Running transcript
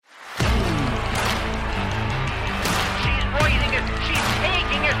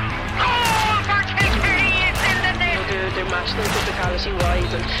quality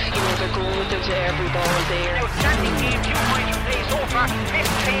wise, and they're going with it to every ball there. Outstanding game, 2 points from play so far.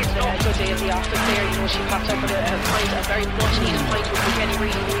 Best play so. A good day in the office there. She popped up with a very much needed point with Kilkenny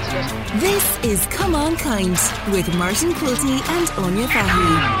really needed it. This is Come On Kind with Martin Quilty and Anya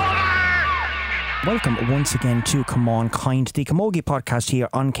Fahy. Welcome once again to Come On Kind, the Camogie podcast here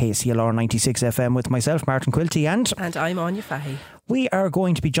on KCLR 96 FM with myself, Martin Quilty, and I'm Anya Fahy. We are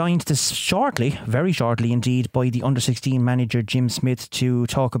going to be joined this shortly, very shortly indeed, by the under-16 manager Jim Smith to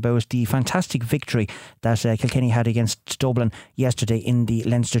talk about the fantastic victory that Kilkenny had against Dublin yesterday in the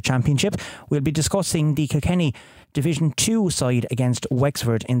Leinster Championship. We'll be discussing the Kilkenny Division 2 side against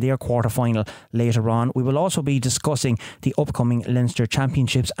Wexford in their quarter-final later on. We will also be discussing the upcoming Leinster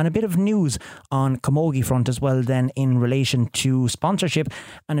Championships and a bit of news on Camogie front as well then in relation to sponsorship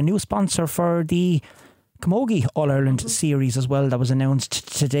and a new sponsor for the Camogie All-Ireland series as well that was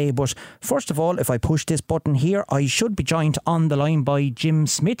announced today. But first of all, if I push this button here, I should be joined on the line by Jim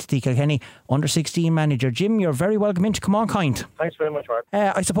Smith, the Kilkenny under-16 manager. Jim, you're very welcome in to Come On Kind. Thanks very much, Mark.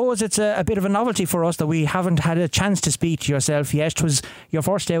 I suppose it's a bit of a novelty for us that we haven't had a chance to speak to yourself yet. It was your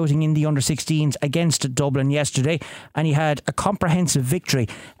first outing in the under-16s against Dublin yesterday, and you had a comprehensive victory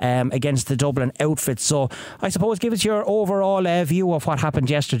against the Dublin outfit. So I suppose give us your overall view of what happened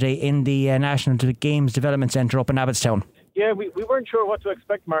yesterday in the National Games Development Centre up in Abbottstown. Yeah, we weren't sure what to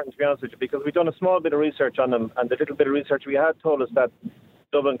expect, Martin, to be honest with you, because we'd done a small bit of research on them, and the little bit of research we had told us that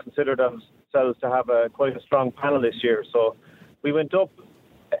Dublin considered themselves to have quite a strong panel this year. So we went up,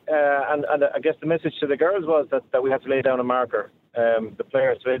 and I guess the message to the girls was that we had to lay down a marker, the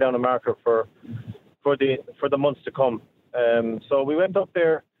players to lay down a marker for the months to come. So we went up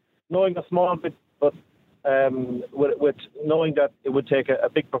there knowing a small bit, but with knowing that it would take a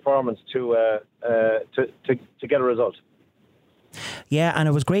big performance to get a result. Yeah, and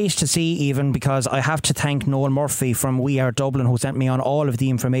it was great to see, even because I have to thank Noel Murphy from We Are Dublin, who sent me on all of the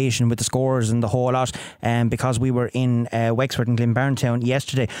information with the scores and the whole lot, because we were in Wexford and Glenbarntown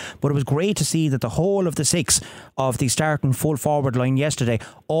yesterday. But it was great to see that the whole of the six of the starting full forward line yesterday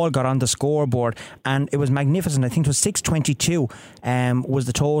all got on the scoreboard, and it was magnificent. I think it was 622 was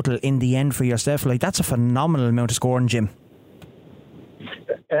the total in the end for yourself. Like, that's a phenomenal amount of scoring, Jim.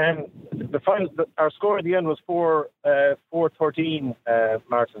 Our score at the end was 4-13,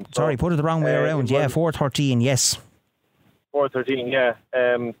 Martin. So, sorry, put it the wrong way around. Yeah, 4-13, yes. 4-13, yeah.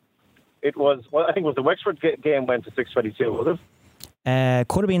 It was, well, I think it was the Wexford game went to 622, was it?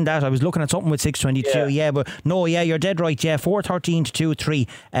 Could have been that. I was looking at something with 622. Yeah, but no, yeah, you're dead right. Yeah, 4-13 to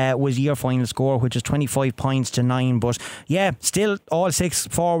 2-3 was your final score, which is 25 points to 9. But yeah, still all six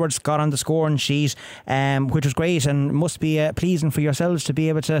forwards got on the scoring sheet, which was great, and must be pleasing for yourselves to be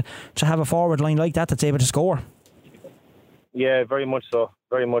able to have a forward line like that that's able to score. Yeah, very much so.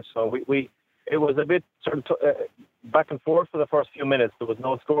 Very much so. It was a bit sort of back and forth for the first few minutes. There was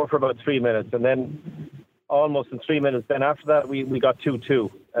no score for about 3 minutes, and then almost in 3 minutes. Then after that, we got 2-2.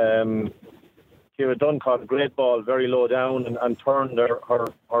 Ciara Dunn caught a great ball very low down and turned her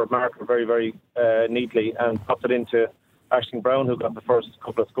marker very, very neatly and popped it into Aisling Brown, who got the first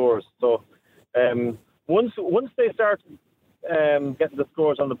couple of scores. So once they started getting the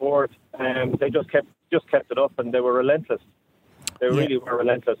scores on the board, they just kept it up, and they were relentless. They really were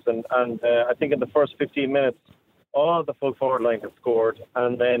relentless. And I think in the first 15 minutes, all the full forward line had scored,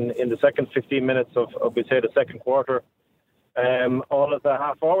 and then in the second 15 minutes of we say the second quarter, all of the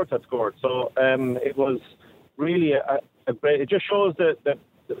half forwards had scored. So it was really a great. It just shows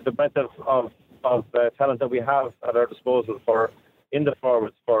the breadth of talent that we have at our disposal in the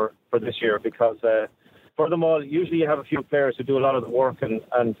forwards for this year. Because for them all, usually you have a few players who do a lot of the work and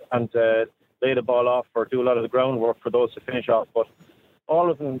lay the ball off or do a lot of the groundwork for those to finish off, but all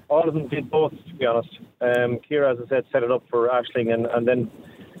of them did both, to be honest. Ciara, as I said, set it up for Aisling, and then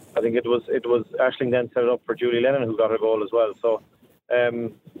I think it was Aisling then set it up for Julie Lennon, who got a goal as well. So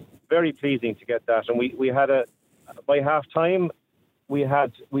very pleasing to get that. And we had by half time we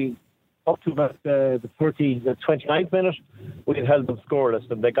up to about the 29th minute, we had held them scoreless,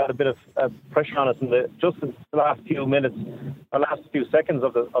 and they got a bit of pressure on us in just in the last few minutes, or last few seconds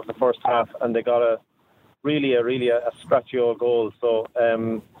of the first half, and they got a scratchy old goal. So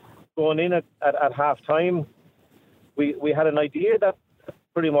going in at half time, we had an idea that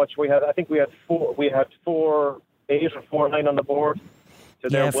pretty much we had 4-8 or 4-9 on the board.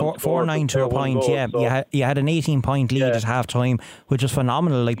 Yeah, 4-9 to a point. Goal, yeah, so you had an 18-point lead at half time, which was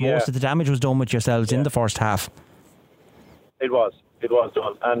phenomenal. Like most of the damage was done with yourselves in the first half. It was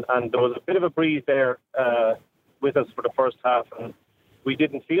done, and there was a bit of a breeze there with us for the first half, and we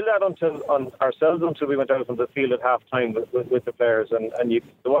didn't feel that until we went out on the field at half time with the players, and there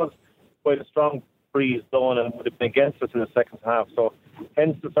was quite a strong breeze blowing and would have been against us in the second half. So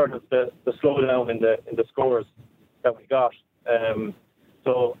hence the sort of the slowdown in the scores that we got.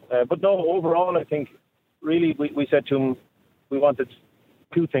 But no, overall, I think really we said to him we wanted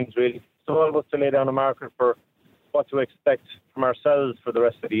two things really. So all of us to lay down a marker for what to expect from ourselves for the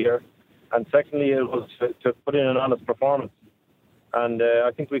rest of the year, and secondly, it was to put in an honest performance. And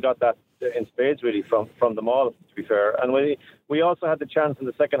I think we got that in spades really from them all, to be fair. And we also had the chance in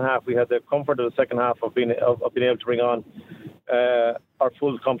the second half. We had the comfort of the second half of being able to bring on our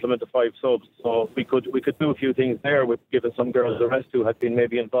full complement of 5 subs. So we could do a few things there with giving some girls the rest who had been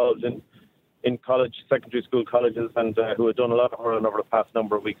maybe involved in college, secondary school colleges, and who had done a lot of hurling over the past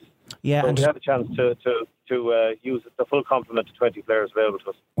number of weeks. Yeah, so and we had a chance to use the full complement of 20 players available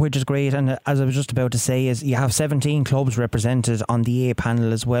to us. Which is great, and as I was just about to say, is you have 17 clubs represented on the A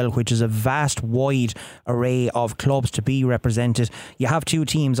panel as well, which is a vast, wide array of clubs to be represented. You have 2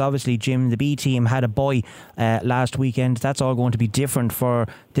 teams, obviously, Jim. The B team had a bye last weekend. That's all going to be different for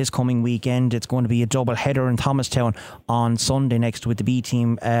this coming weekend. It's going to be a double header in Thomastown on Sunday next, with the B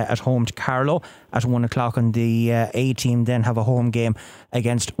team at home to Carlow at 1 o'clock, and the A team then have a home game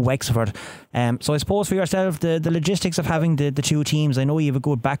against Wexford. So I suppose for yourself, the logistics of having the 2 teams, I know you have a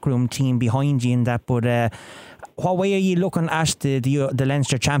good backroom team behind you in that, but what way are you looking at the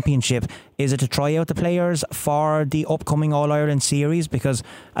Leinster Championship? Is it to try out the players for the upcoming All-Ireland series? Because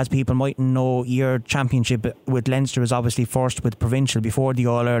as people might know, your championship with Leinster is obviously first with provincial before the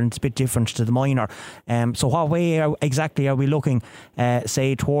All-Ireland. It's a bit different to the minor. So what way exactly are we looking,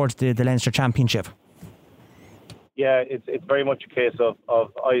 say, towards the Leinster Championship? Yeah, it's very much a case of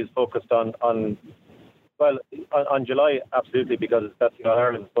eyes focused on July, absolutely, because that's the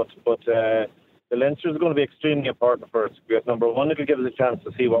All-Ireland. But the Leinster is going to be extremely important for us. Because number one, it'll give us a chance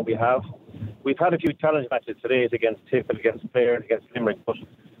to see what we have. We've had a few challenge matches today against Tiffin, against Clare, and against Limerick, but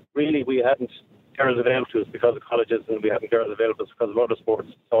really we hadn't girls available to us because of colleges, and we hadn't girls available to us because of other sports.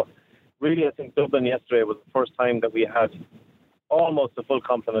 So really, I think Dublin yesterday was the first time that we had almost a full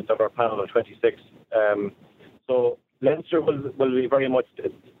complement of our panel of 26. So Leinster will be very much...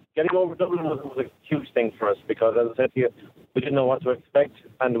 Getting over Dublin was a huge thing for us because, as I said to you, we didn't know what to expect,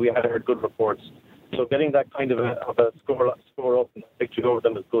 and we had heard good reports. So getting that kind of a score up and victory over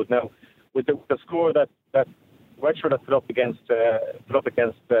them is good. Now, with the score that Wexford had put up against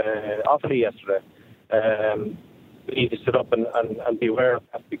Offaly yesterday, we need to sit up and be aware of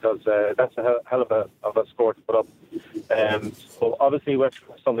that, because that's a hell of a score to put up. So obviously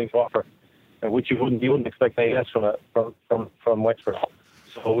Wexford has something to offer, which you wouldn't expect any less from Wexford.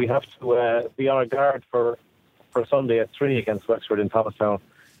 So we have to be on our guard for Sunday at 3 against Wexford in Thomastown,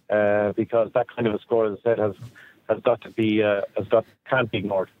 because that kind of a score, as I said, has got to be can't be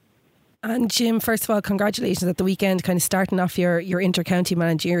ignored. And Jim, first of all, congratulations at the weekend, kind of starting off your inter-county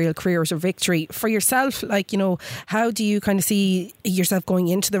managerial career with a victory. For yourself, how do you kind of see yourself going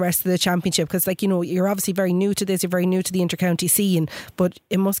into the rest of the championship? Because, you're obviously very new to this, you're very new to the inter-county scene, but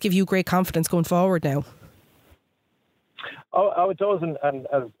it must give you great confidence going forward now. Oh, it does, and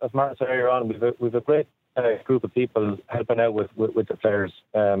as Martin said earlier on, we've a great group of people helping out with the players.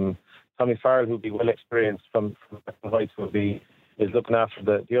 Tommy Farrell, who'll be well experienced from Heights, is looking after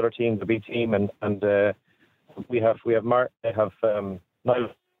the other team, the B team, and we have Niall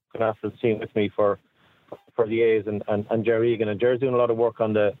looking after the team with me for the A's, and Jerry Egan, and Jerry's doing a lot of work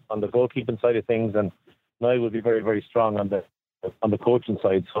on the goalkeeping side of things, and Niall will be very, very strong on the coaching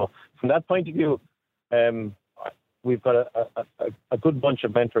side. So from that point of view, we've got a good bunch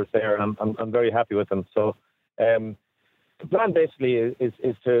of mentors there, and I'm very happy with them. So the plan basically is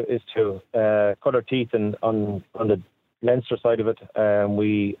to cut our teeth on the Leinster side of it.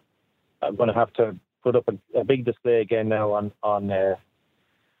 We are going to have to put up a big display again now on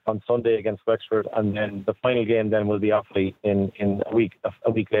Sunday against Wexford, and then the final game then will be Offaly in a week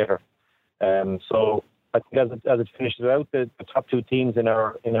later. So I think as it finishes out, the top 2 teams in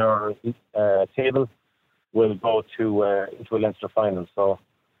our table will go into a Leinster final. So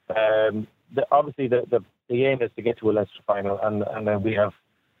obviously the aim is to get to a Leinster final, and then we have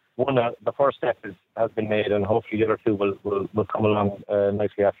one. The first step has been made, and hopefully the other 2 will come along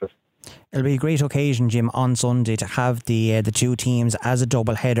nicely after it. It'll be a great occasion, Jim, on Sunday to have the 2 teams as a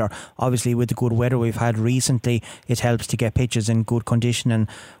double header. Obviously, with the good weather we've had recently, it helps to get pitches in good condition, and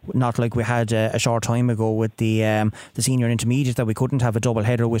not like we had a short time ago with the senior and intermediate that we couldn't have a double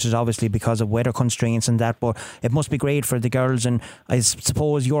header, which is obviously because of weather constraints and that. But it must be great for the girls, and I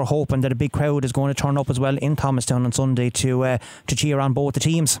suppose you're hoping that a big crowd is going to turn up as well in Thomastown on Sunday to cheer on both the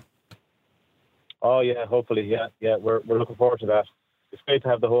teams. Oh yeah, hopefully, yeah. We're looking forward to that. It's great to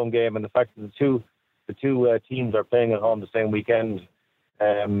have the home game, and the fact that the two teams are playing at home the same weekend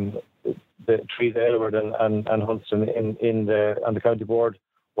the Trees, Aylward and Huntston on the county board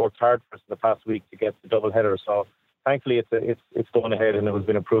worked hard for us in the past week to get the double header. So thankfully it's going ahead and it has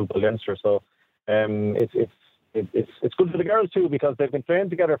been approved by Leinster. So it's good for the girls too, because they've been training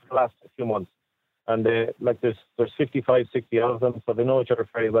together for the last few months, and there's 55, 60 of them, so they know each other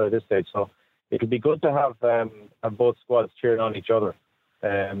fairly well at this stage. So it'll be good to have both squads cheering on each other,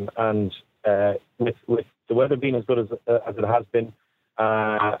 and with the weather being as good as it has been,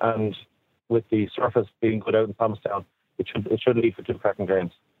 and with the surface being good out in Thomastown, it should lead for two cracking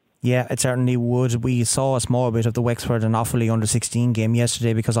games. Yeah, it certainly would. We saw a small bit of the Wexford and Offaly under-16 game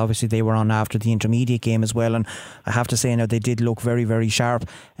yesterday, because obviously they were on after the intermediate game as well, and I have to say now they did look very, very sharp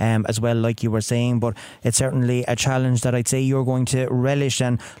as well, like you were saying. But it's certainly a challenge that I'd say you're going to relish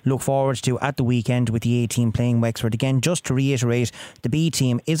and look forward to at the weekend, with the A team playing Wexford. Again, just to reiterate, the B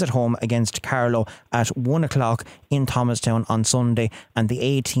team is at home against Carlow at 1 o'clock in Thomastown on Sunday, and the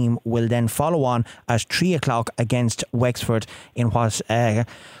A team will then follow on at 3 o'clock against Wexford in what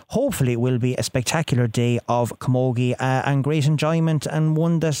hopefully will be a spectacular day of camogie and great enjoyment, and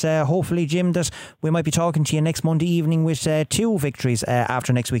one that hopefully, Jim, that we might be talking to you next Monday evening with 2 victories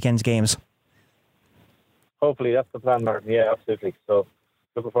after next weekend's games. Hopefully, that's the plan, Martin. Yeah, absolutely. So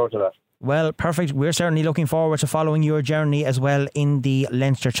looking forward to that. Well, perfect. We're certainly looking forward to following your journey as well in the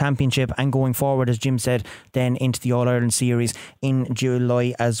Leinster Championship, and going forward, as Jim said, then into the All-Ireland Series in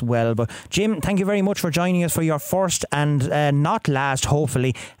July as well. But Jim, thank you very much for joining us for your first and not last,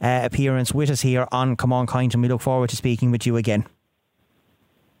 hopefully, appearance with us here on Come On Kind, and we look forward to speaking with you again.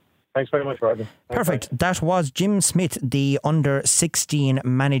 Thanks very much, Rodney. Perfect. That was Jim Smith, the under-16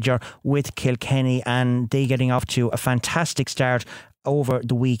 manager with Kilkenny, and they getting off to a fantastic start over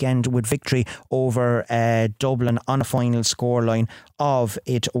the weekend with victory over Dublin on a final scoreline of,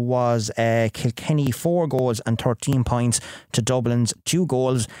 it was Kilkenny 4 goals and 13 points to Dublin's 2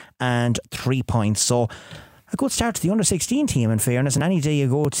 goals and 3 points. So a good start to the under-16 team, in fairness, and any day you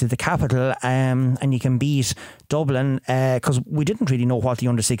go to the capital and you can beat Dublin, because we didn't really know what the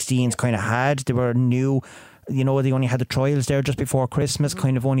under-16s kind of had. They were new. You know, they only had the trials there just before Christmas,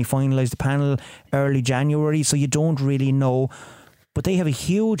 kind of only finalised the panel early January, so you don't really know. But they have a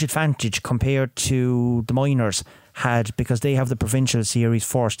huge advantage compared to the minors had, because they have the provincial series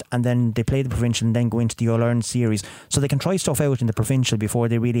first, and then they play the provincial and then go into the All-Ireland series, so they can try stuff out in the provincial before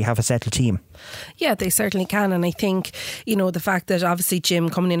they really have a settled team. Yeah, they certainly can. And I think, you know, the fact that obviously Jim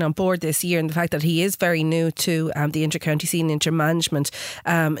coming in on board this year, and the fact that he is very new to the inter-county scene, inter-management,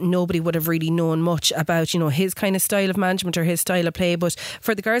 nobody would have really known much about, you know, his kind of style of management or his style of play. But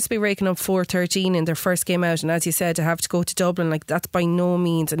for the girls to be raking up 4-13 in their first game out, and as you said, to have to go to Dublin, like, that's by no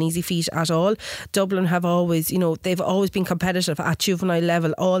means an easy feat at all. Dublin have always, you know, they've always been competitive at juvenile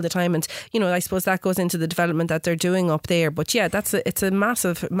level all the time, and you know, I suppose that goes into the development that they're doing up there. But yeah, it's a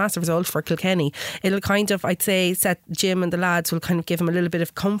massive result for Kilkenny. It'll kind of, I'd say, set Jim and the lads, will kind of give him a little bit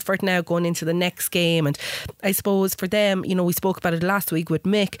of comfort now going into the next game. And I suppose for them, you know, we spoke about it last week with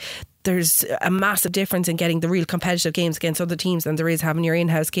Mick, there's a massive difference in getting the real competitive games against other teams than there is having your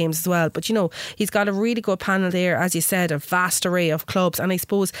in-house games as well. But you know, he's got a really good panel there, as you said, a vast array of clubs, and I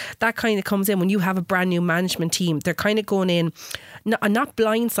suppose that kind of comes in when you have a brand new management team. They're kind of going in not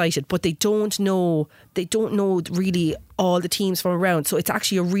blindsided, but they don't know really all the teams from around, so it's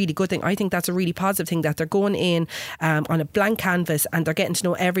actually a really good thing. I think that's a really positive thing, that they're going in on a blank canvas and they're getting to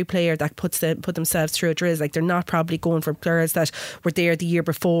know every player that put themselves through a drill. Like, they're not probably going for players that were there the year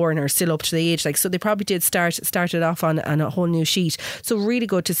before and are still up to the age, like, so they probably did started off on a whole new sheet. So really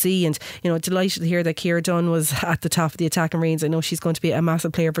good to see, and you know, delighted to hear that Ciara Dunn was at the top of the attacking range. I know she's going to be a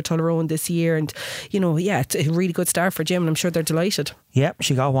massive player for Tullaroan this year, and you know, yeah, it's a really good start for Jim, and I'm sure they're delighted. Yep,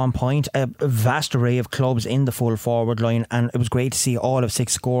 she got 1 point. A vast array of clubs in the full forward line, and it was great to see all of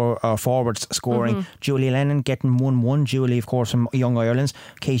 6 forwards scoring. Julie Lennon getting 1-1. Julie, of course, from Young Ireland's.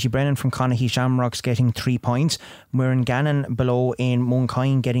 Katie Brennan from Connahee Shamrocks getting 3 points. Muireann Gannon below in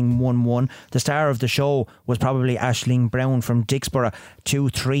Mooncoin getting 1-1. The star of the show was probably Aisling Brown from Dixborough,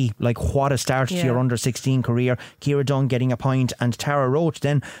 2-3. Like, what a start to your under 16 career. Ciara Dunn getting a point, and Tara Roach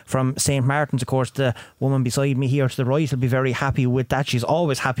then from St Martin's. Of course, the woman beside me here to the right will be very happy with that. She's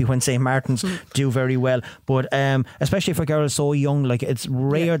always happy when St Martin's do very well, but especially for girls so young, like, it's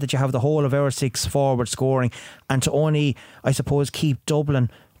rare that you have the whole of our 6 forward scoring, and to only, I suppose, keep Dublin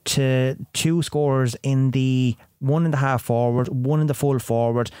to 2 scorers in the 1 in the half forward, 1 in the full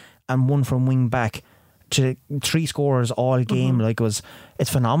forward, and 1 from wing back, to 3 scorers all game. Like, It's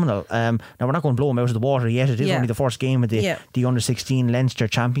phenomenal. Now we're not going to blow them out of the water yet. It is only the first game of the under-16 Leinster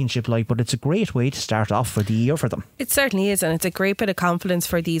Championship, but it's a great way to start off for the year for them. It certainly is, and it's a great bit of confidence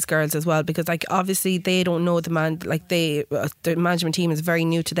for these girls as well, because obviously they don't know the management team is very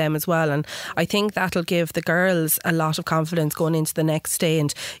new to them as well, and I think that'll give the girls a lot of confidence going into the next day.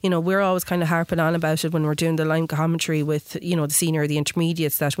 And we're always kind of harping on about it when we're doing the line commentary with the senior, the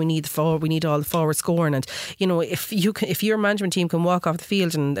intermediates, that we need all the forward scoring. And if your management team can walk off the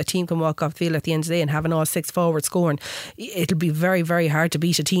field and a team can walk off the field at the end of the day and having all 6 forward scoring, it'll be very, very hard to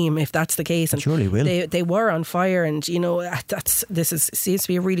beat a team if that's the case. And it surely will. They were on fire, and seems to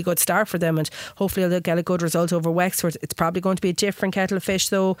be a really good start for them, and hopefully they'll get a good result over Wexford. It's probably going to be a different kettle of fish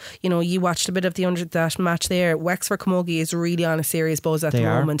though. You watched a bit of that match there. Wexford Camogie is really on a serious buzz at the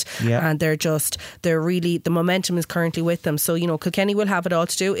moment, and they're really, the momentum is currently with them. So Kilkenny will have it all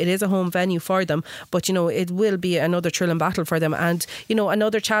to do. It is a home venue for them, but it will be another thrilling battle for them, and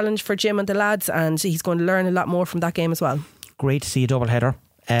another challenge for Jim and the lads, and he's going to learn a lot more from that game as well. Great to see a double header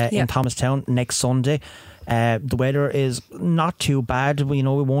in Thomastown next Sunday. The weather is not too bad. We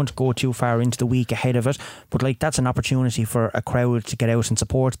won't go too far into the week ahead of it, but that's an opportunity for a crowd to get out and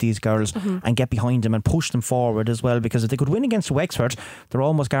support these girls and get behind them and push them forward as well, because if they could win against Wexford, they're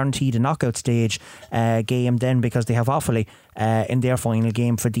almost guaranteed a knockout stage game then, because they have Offaly in their final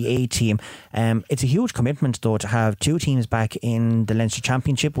game for the A team. It's a huge commitment though to have 2 teams back in the Leinster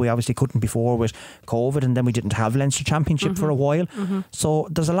Championship. We obviously couldn't before with COVID, and then we didn't have Leinster Championship for a while. So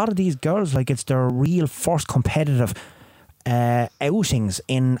there's a lot of these girls, it's their real first competitive outings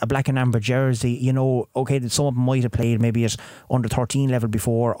in a black and amber jersey. Okay, some of them might have played maybe at under 13 level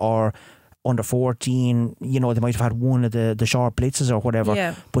before, or under 14, they might have had one of the short blitzes or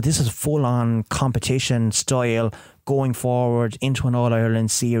whatever, but this is full on competition style going forward into an All-Ireland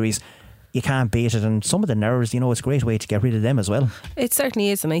series. You can't beat it, and some of the nerves, it's a great way to get rid of them as well. It certainly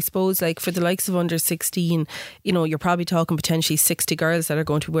is, and I suppose for the likes of under 16, you're probably talking potentially 60 girls that are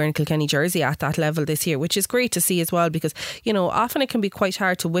going to be wearing Kilkenny jersey at that level this year, which is great to see as well, because often it can be quite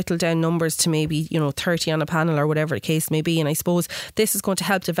hard to whittle down numbers to maybe 30 on a panel or whatever the case may be, and I suppose this is going to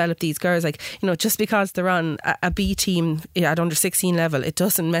help develop these girls. Just because they're on a B team at under 16 level, it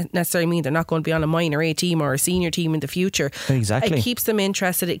doesn't necessarily mean they're not going to be on a minor A team or a senior team in the future. Exactly. It keeps them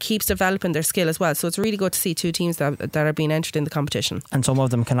interested, it keeps developing their skill as well, so it's really good to see 2 teams that are being entered in the competition, and some of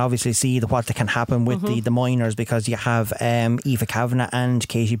them can obviously see what can happen with the minors, because you have Aoife Kavanagh and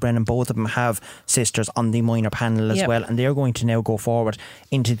Katie Brennan, both of them have sisters on the minor panel as well, and they're going to now go forward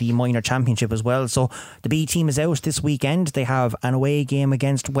into the minor championship as well. So the B team is out this weekend. They have an away game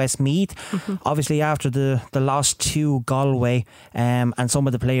against Westmeath, obviously after the loss to Galway, and some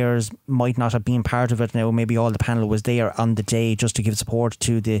of the players might not have been part of it. Now maybe all the panel was there on the day just to give support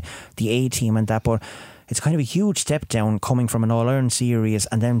to the A team and that, but it's kind of a huge step down coming from an All-Ireland series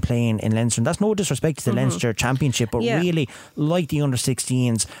and then playing in Leinster. And that's no disrespect to the Leinster Championship, but really, like the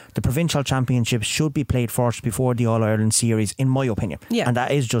under-16s, the provincial championships should be played first before the All-Ireland series, in my opinion. And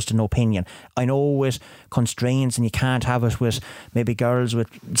that is just an opinion. I know with constraints, and you can't have it with maybe girls with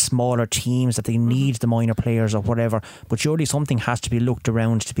smaller teams that they need the minor players or whatever, but surely something has to be looked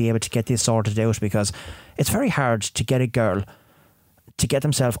around to be able to get this sorted out, because it's very hard to get a girl to get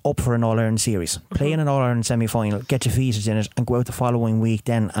themselves up for an All-Ireland series, play in an All-Ireland semi-final, get defeated in it, and go out the following week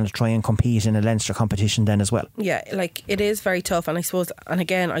then and try and compete in a Leinster competition then as well. Yeah, it is very tough, and I suppose, and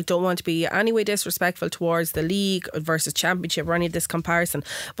again, I don't want to be any way disrespectful towards the league versus championship or any of this comparison,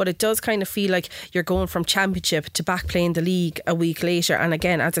 but it does kind of feel like you're going from championship to back playing the league a week later. And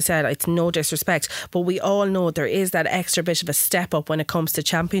again, as I said, it's no disrespect, but we all know there is that extra bit of a step up when it comes to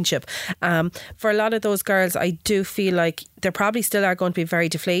championship. For a lot of those girls, I do feel like they probably still are going to be very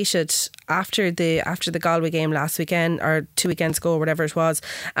deflated after the Galway game last weekend, or 2 weekends ago, or whatever it was,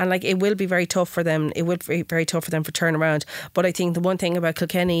 and it will be very tough for them. It will be very tough for them for turnaround. But I think the one thing about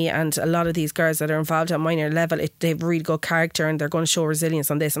Kilkenny and a lot of these girls that are involved at minor level, they've really good character and they're going to show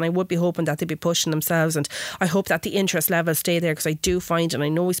resilience on this, and I would be hoping that they'd be pushing themselves, and I hope that the interest levels stay there, because I do find, and I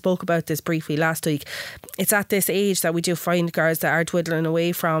know we spoke about this briefly last week, it's at this age that we do find girls that are dwindling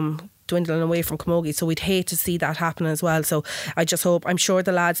away from Camogie, so we'd hate to see that happen as well. So I just hope, I'm sure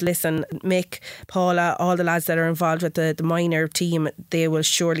the lads listen, Mick, Paula, all the lads that are involved with the minor team, they will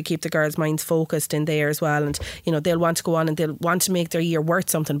surely keep the girls' minds focused in there as well, and they'll want to go on and they'll want to make their year worth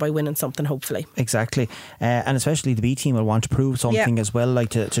something by winning something, hopefully. Exactly, and especially the B team will want to prove something as well,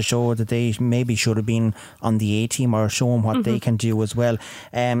 to show that they maybe should have been on the A team, or show them what they can do as well.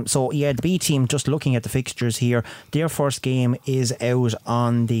 The B team, just looking at the fixtures here, their first game is out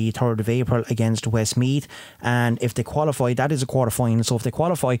on the 3rd 3rd of April against Westmeath, and if they qualify, that is a quarter final. So if they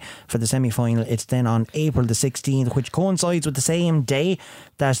qualify for the semi-final, it's then on April the 16th, which coincides with the same day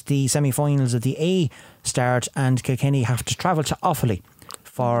that the semi-finals of the A start, and Kilkenny have to travel to Offaly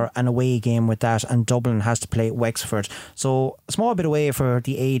for an away game with that, and Dublin has to play Wexford. So a small bit away for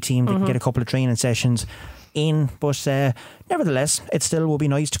the A team. They can get a couple of training sessions in, but nevertheless, it still will be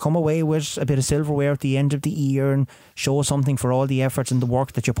nice to come away with a bit of silverware at the end of the year and show something for all the efforts and the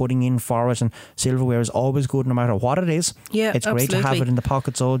work that you're putting in for it. And silverware is always good no matter what it is. Yeah, it's great to have it in the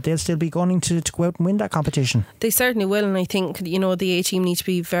pocket, so they'll still be going to go out and win that competition. They certainly will, and I think, you know, the A team need to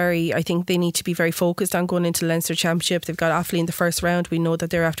be very focused on going into the Leinster Championship. They've got Offaly in the first round. We know that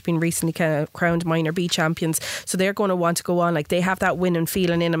they're after being recently crowned minor B champions, so they're going to want to go on. Like, they have that winning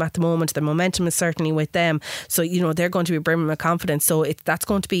feeling in them at the moment. The momentum is certainly with them, so you know they're going to be brimming with confidence. So it's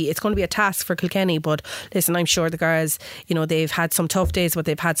going to be a task for Kilkenny. But listen, I'm sure the guys, you know, they've had some tough days, but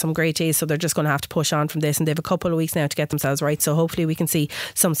they've had some great days, so they're just going to have to push on from this, and they have a couple of weeks now to get themselves right. So hopefully we can see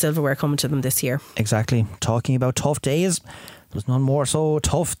some silverware coming to them this year. Exactly. Talking about tough days, there's none more so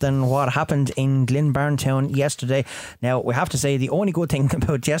tough than what happened in Glenbarntown yesterday. Now, we have to say the only good thing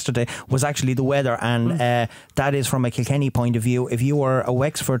about yesterday was actually the weather, and that is from a Kilkenny point of view. If you were a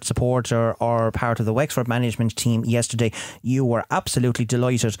Wexford supporter or part of the Wexford management team yesterday, you were absolutely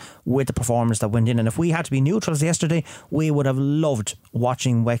delighted with the performance that went in. And if we had to be neutrals yesterday, we would have loved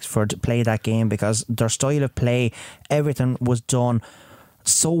watching Wexford play that game, because their style of play, everything was done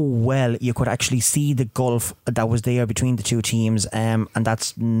so well. You could actually see the gulf that was there between the two teams, and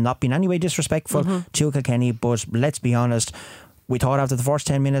that's not been any way disrespectful to Kilkenny, but let's be honest, we thought after the first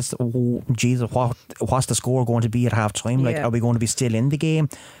 10 minutes, oh, Jesus, what's the score going to be at half time? Like, are we going to be still in the game?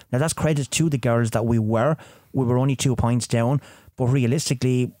 Now, that's credit to the girls that we were only 2 points down, but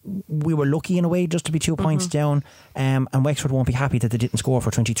realistically we were lucky in a way just to be 2 points down, and Wexford won't be happy that they didn't score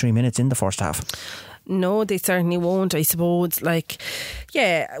for 23 minutes in the first half. No, they certainly won't, I suppose. Like,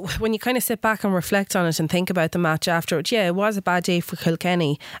 yeah, when you kind of sit back and reflect on it and think about the match afterwards, yeah, it was a bad day for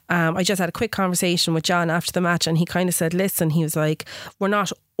Kilkenny. I just had a quick conversation with John after the match, and he kind of said, listen, he was like, we're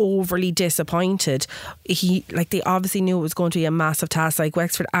not overly disappointed. They obviously knew it was going to be a massive task. Like,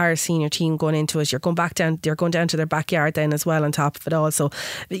 Wexford are a senior team going into it. They're going down to their backyard then as well on top of it all. So,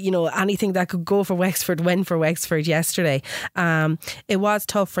 you know, anything that could go for Wexford went for Wexford yesterday. It was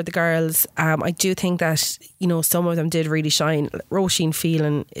tough for the girls. I do think that, you know, some of them did really shine. Roisin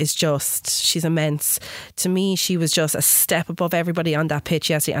Phelan is she's immense. To me, she was just a step above everybody on that pitch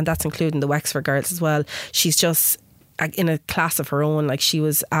yesterday, and that's including the Wexford girls as well. She's just in a class of her own. Like, she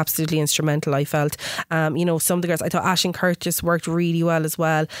was absolutely instrumental, I felt. You know, some of the girls, I thought Aisling Curtis worked really well as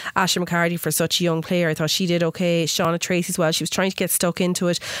well. Asher McCarty, for such a young player, I thought she did okay. Shauna Tracy as well, she was trying to get stuck into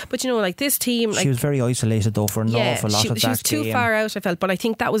it, but you know, like, this team, like, she was very isolated though for an awful lot of that game. She was too far out, I felt, but I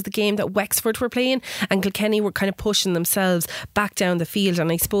think that was the game that Wexford were playing, and Kilkenny were kind of pushing themselves back down the field.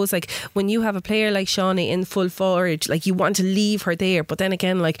 And I suppose, like, when you have a player like Shauna in full forward, like, you want to leave her there, but then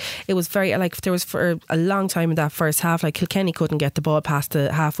again, like, it was very, like, there was for a long time in that first half, like, Kilkenny couldn't get the ball past the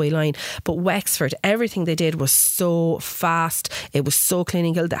halfway line, but Wexford, everything they did was so fast, it was so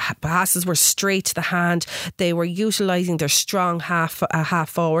clinical, the passes were straight to the hand, they were utilising their strong half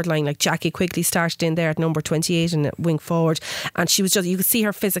forward line. Like, Jackie Quigley started in there at number 28 and wing forward, and she was just, you could see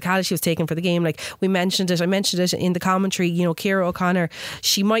her physicality she was taking for the game. Like, I mentioned it in the commentary, you know, Ciara O'Connor,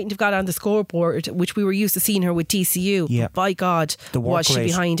 she mightn't have got on the scoreboard, which we were used to seeing her with DCU, but by God, was she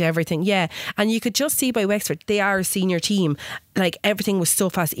behind everything. And you could just see by Wexford, they are a senior team. Like, everything was so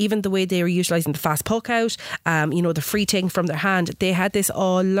fast, even the way they were utilising the fast puck out, you know, the free taking from their hand. They had this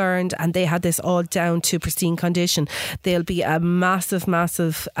all learned, and they had this all down to pristine condition. They'll be a massive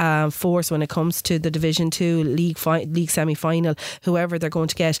force when it comes to the Division 2 league semi-final, whoever they're going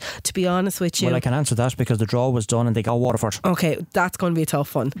to get. To be honest with you, well, I can answer that because the draw was done and they got Waterford. Okay, that's going to be a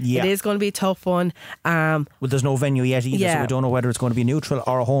tough one. It is going to be a tough one. Well, there's no venue yet either, so we don't know whether it's going to be neutral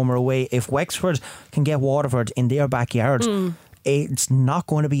or a home or away. If Wexford can get Waterford in their backyard, it's not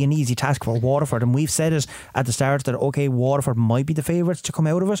going to be an easy task for Waterford, and we've said it at the start that okay, Waterford might be the favourites to come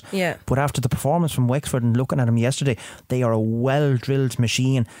out of it, but after the performance from Wexford and looking at them yesterday, they are a well drilled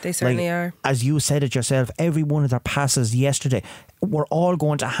machine. They certainly are. As you said it yourself, every one of their passes yesterday were all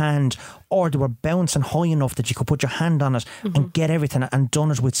going to hand, or they were bouncing high enough that you could put your hand on it and get everything, and done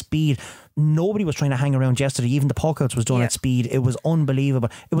it with speed. Nobody was trying to hang around yesterday. Even the puckouts was done at speed. It was unbelievable.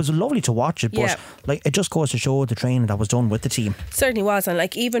 It was lovely to watch it, but like, it just goes to show the training that was done with the team. Certainly was. And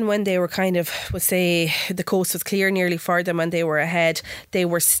like, even when they were kind of, would say the coast was clear nearly for them and they were ahead, they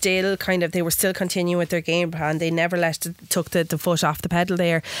were still continuing with their game plan. They never took the foot off the pedal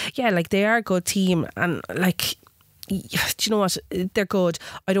there. Yeah, like, they are a good team, and like, do you know what? They're good.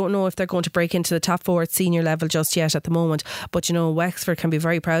 I don't know if they're going to break into the top 4 at senior level just yet at the moment. But you know, Wexford can be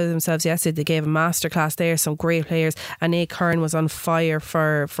very proud of themselves. Yesterday they gave a masterclass there. Some great players. And Nate Kern was on fire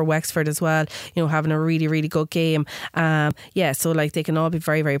for Wexford as well. You know, having a really, really good game. So like they can all be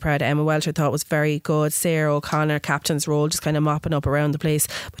very, very proud. Emma Welcher thought was very good. Sarah O'Connor, captain's role, just kind of mopping up around the place.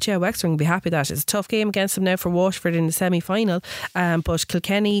 But yeah, Wexford can be happy that it's a tough game against them now for Waterford in the semi-final. But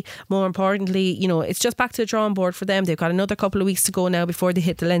Kilkenny, more importantly, you know, it's just back to the drawing board for them. They've got another couple of weeks to go now before they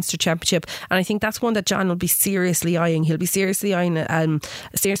hit the Leinster Championship, and I think that's one that John will be seriously eyeing. He'll be seriously eyeing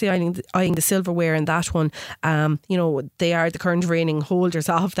the silverware in that one. You know, they are the current reigning holders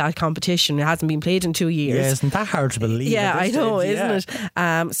of that competition. It hasn't been played in 2 years. Yeah, isn't that hard to believe? Yeah, I know, isn't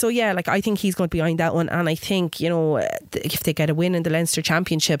it? So yeah, like I think he's going to be eyeing that one, and I think, you know, if they get a win in the Leinster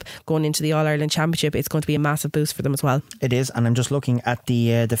Championship going into the All-Ireland Championship, it's going to be a massive boost for them as well. It is, and I'm just looking at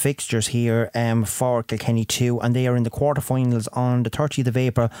the fixtures here for Kilkenny 2, and they are in the quarterfinals on the 30th of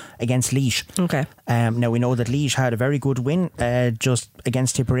April against Laois. Okay. Now we know that Laois had a very good win just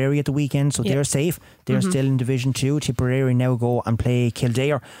against Tipperary at the weekend, so they're safe. They're still in Division 2. Tipperary now go and play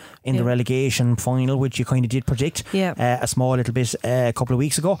Kildare in the relegation final, which you kind of did predict a small little bit a couple of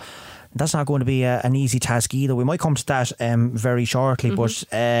weeks ago. That's not going to be an easy task either. We might come to that very shortly. But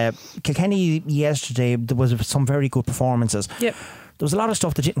Kilkenny yesterday, there was some very good performances. Yep. There was a lot of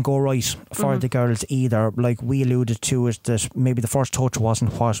stuff that didn't go right for the girls either. Like we alluded to it, that maybe the first touch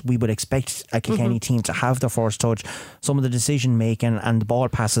wasn't what we would expect a Kilkenny team to have their first touch. Some of the decision making and the ball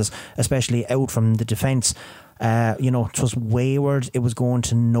passes, especially out from the defence, you know, it was wayward. It was going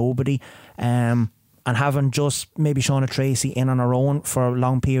to nobody. And having just maybe Shauna Tracy in on her own for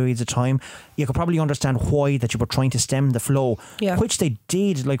long periods of time, you could probably understand why that you were trying to stem the flow, which they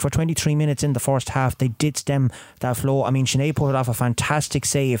did. Like for 23 minutes in the first half, they did stem that flow. I mean, Sinead put off a fantastic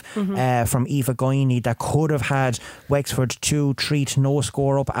save from Eva Goyne that could have had Wexford 2-3 to no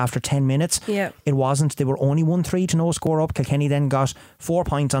score up after 10 minutes. It wasn't. They were only 1-3 to no score up. Kilkenny then got 4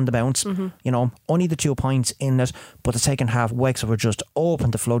 points on the bounce. You know, only the 2 points in it. But the second half, Wexford just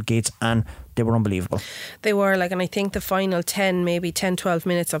opened the floodgates and they were unbelievable. They were, like, and I think the final 10-12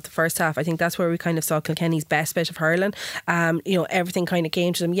 minutes of the first half, I think that's where we kind of saw Kilkenny's best bit of hurling. You know, everything kind of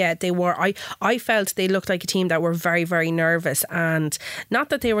came to them. Yeah, they were. I felt they looked like a team that were very, very nervous, and not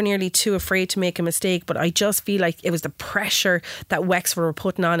that they were nearly too afraid to make a mistake, but I just feel like it was the pressure that Wexford were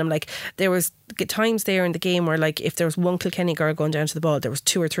putting on them. Like there was times there in the game where, like, if there was one Kilkenny girl going down to the ball, there was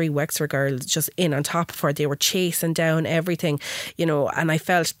 2 or 3 Wexford girls just in on top of her. They were chasing down everything, you know, and I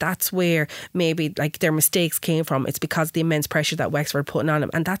felt that's where maybe like their mistakes came from. It's because of the immense pressure that Wexford putting on them,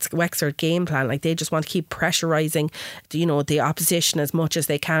 and that's Wexford game plan. Like they just want to keep pressurising, you know, the opposition as much as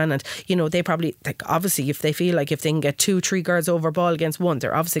they can, and you know they probably, like, obviously if they feel like if they can get 2-3 girls over ball against one,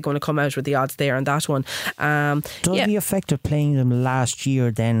 they're obviously going to come out with the odds there on that one. Does the effect of playing them last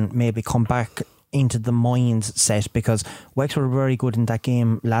year then maybe come back into the mindset, because Wexford were very good in that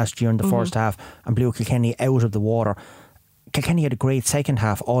game last year in the first half and blew Kilkenny out of the water. Kilkenny had a great second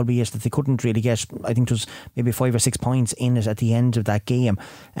half, albeit that they couldn't really get, I think it was maybe 5 or 6 points in it at the end of that game.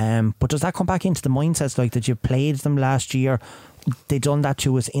 But does that come back into the mindsets, like that you played them last year? They done that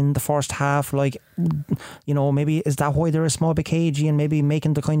to us in the first half, like, you know, maybe is that why they're a small bit cagey and maybe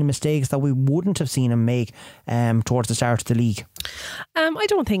making the kind of mistakes that we wouldn't have seen them make towards the start of the league? I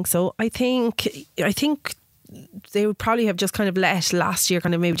don't think so. I think they would probably have just kind of let last year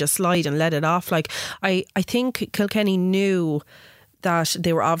kind of maybe just slide and let it off. Like I think Kilkenny knew that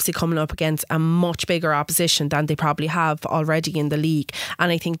they were obviously coming up against a much bigger opposition than they probably have already in the league,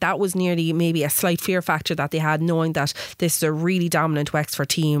 and I think that was nearly maybe a slight fear factor that they had, knowing that this is a really dominant Wexford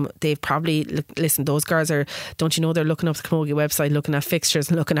team. They've probably, listen, those girls are, don't you know, they're looking up the Camogie website, looking at fixtures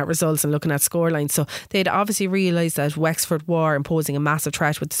and looking at results and looking at scorelines, so they'd obviously realised that Wexford were imposing a massive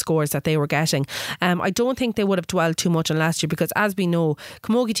threat with the scores that they were getting. I don't think they would have dwelled too much on last year, because as we know,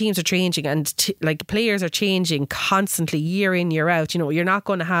 Camogie teams are changing, and like players are changing constantly year in, year out. You know, you're not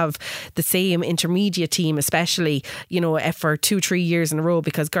going to have the same intermediate team, especially, you know, for 2-3 years in a row,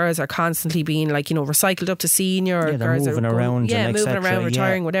 because girls are constantly being, like, you know, recycled up to senior. Yeah, they're girls moving are around. moving around,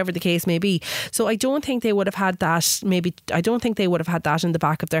 retiring, whatever the case may be. So I don't think they would have had that. I don't think they would have had that in the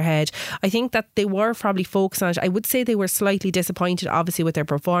back of their head. I think that they were probably focused on it. I would say they were slightly disappointed, obviously, with their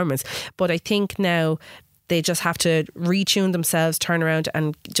performance, but I think now they just have to retune themselves, turn around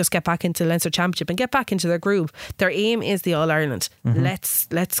and just get back into Leinster Championship and get back into their groove. Their aim is the All-Ireland.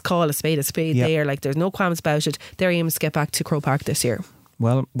 Let's call a spade there. Like, there's no qualms about it. Their aim is to get back to Croke Park this year.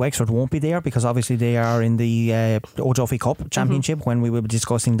 Well, Wexford won't be there because obviously they are in the O'Duffy Cup Championship when we will be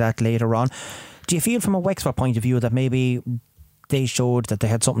discussing that later on. Do you feel from a Wexford point of view that maybe they showed that they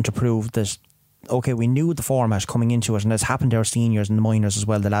had something to prove, that okay, we knew the format coming into it, and it's happened to our seniors and the minors as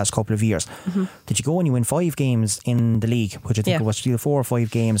well the last couple of years. Did you go and you win 5 games in the league, which I think it was still 4 or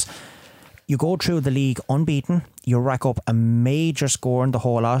 5 games. You go through the league unbeaten, you rack up a major score in the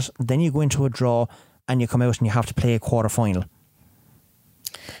whole lot, then you go into a draw and you come out and you have to play a quarter final.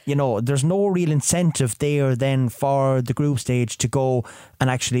 You know, there's no real incentive there then for the group stage to go and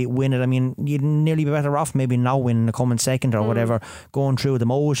actually win it. I mean, you'd nearly be better off maybe now winning a coming second or whatever, going through the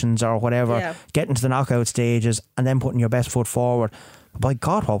motions or whatever, getting to the knockout stages and then putting your best foot forward. But by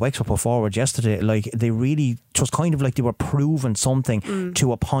God, what Wexford put forward yesterday, like they really, it was kind of like they were proving something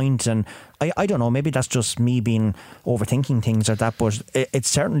to a point. And I don't know, maybe that's just me being overthinking things or that, but it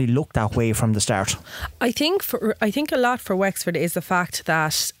certainly looked that way from the start. I think a lot for Wexford is the fact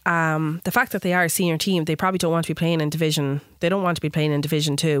that they are a senior team. They probably don't want to be playing in Division. They don't want to be playing in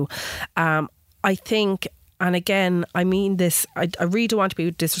Division 2. I think. And again, I mean this, I really don't want to be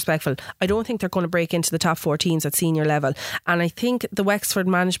disrespectful. I don't think they're going to break into the top 4 teams at senior level. And I think the Wexford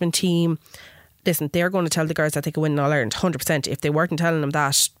management team, listen, they're going to tell the girls that they can win All Ireland 100%. If they weren't telling them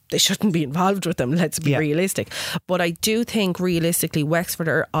that, they shouldn't be involved with them, let's be realistic. But I do think realistically Wexford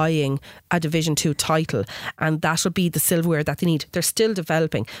are eyeing a Division 2 title, and that'll be the silverware that they need. They're still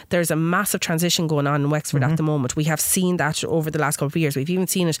developing. There's a massive transition going on in Wexford at the moment. We have seen that over the last couple of years. We've even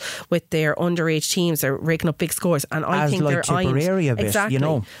seen it with their underage teams. They're raking up big scores, and I think they're eyeing exactly. You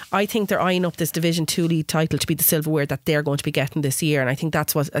know, I think they're eyeing up this Division 2 league title to be the silverware that they're going to be getting this year, and I think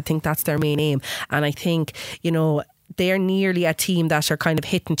that's their main aim. And I think, you know, they're nearly a team that are kind of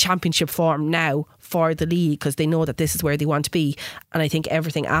hitting championship form now for the league, because they know that this is where they want to be. And I think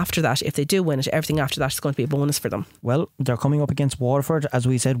everything after that, if they do win it, everything after that is going to be a bonus for them. Well, they're coming up against Waterford, as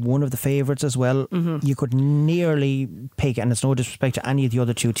we said, one of the favourites as well. You could nearly pick, and it's no disrespect to any of the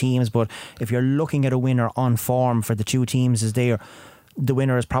other 2 teams, but if you're looking at a winner on form for the 2 teams is there, the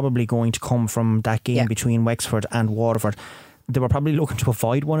winner is probably going to come from that game between Wexford and Waterford. They were probably looking to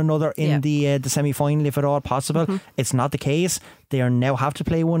avoid one another in the semi-final if at all possible. It's not the case. They are now have to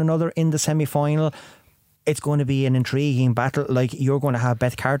play one another in the semi-final. It's going to be an intriguing battle. Like, you're going to have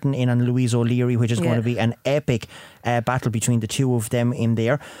Beth Carton in and Louise O'Leary, which is going to be an epic battle between the 2 of them in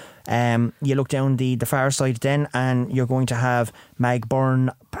there. You look down the far side then, and you're going to have Mag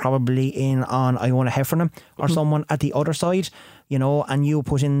Byrne probably in on Iona Heffernan or someone at the other side, you know, and you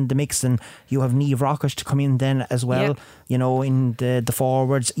put in the mix, and you have Niamh Rockett to come in then as well. You know, in the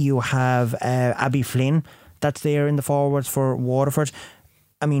forwards you have Abby Flynn that's there in the forwards for Waterford.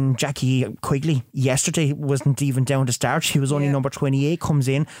 I mean, Jackie Quigley yesterday wasn't even down to start. She was only number 28, comes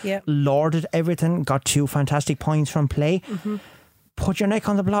in, lorded everything, got 2 fantastic points from play. Put your neck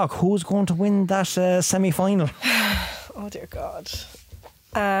on the block. Who's going to win that semi-final? Oh dear God.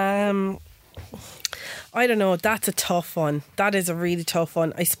 I don't know. That's a tough one. That is a really tough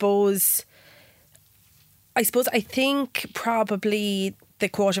one. I think probably the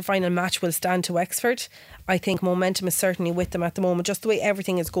quarter-final match will stand to Wexford. I think momentum is certainly with them at the moment. Just the way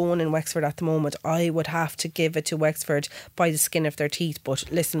everything is going in Wexford at the moment, I would have to give it to Wexford by the skin of their teeth.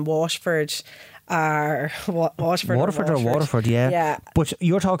 But listen, Waterford are Waterford, yeah. But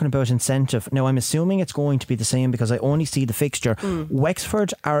you're talking about incentive. Now, I'm assuming it's going to be the same because I only see the fixture.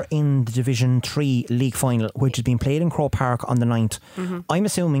 Wexford are in the Division 3 league final, which is being played in Croke Park on the 9th. I'm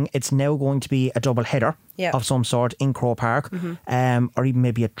assuming it's now going to be a double header of some sort in Croke Park, or even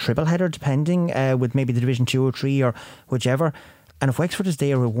maybe a triple header, depending, with maybe the Division 2 or 3 or whichever. And if Wexford is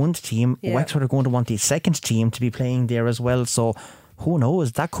there with one team, Wexford are going to want the second team to be playing there as well. So who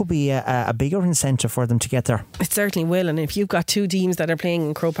knows, that could be a bigger incentive for them to get there. It certainly will. And if you've got 2 teams that are playing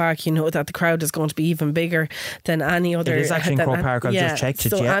in Croke Park, you know that the crowd is going to be even bigger than any other. It is actually in Croke Park. I've just checked it.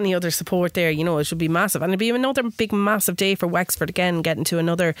 So any other support there, you know, it should be massive. And it'll be another big massive day for Wexford again, getting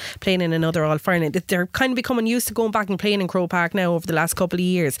to playing in another All-Ireland. They're kind of becoming used to going back and playing in Croke Park now over the last couple of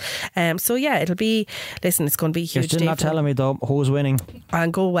years. So yeah, it'll be, listen, it's going to be a huge day. You're still not telling me though who's winning.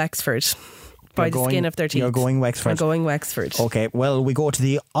 And go Wexford. By the skin of their teeth. You're going Wexford. I'm going Wexford. Okay, well, we go to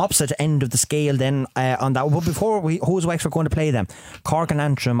the opposite end of the scale then on that. But who's Wexford going to play then? Cork and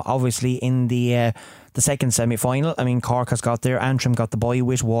Antrim, obviously, in the second semi-final. I mean, Cork has got there. Antrim got the bye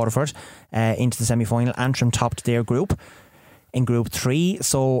with Waterford into the semi-final. Antrim topped their group in Group 3.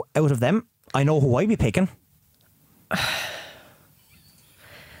 So out of them, I know who I'd be picking.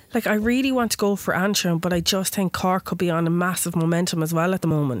 Like, I really want to go for Antrim, but I just think Cork could be on a massive momentum as well at the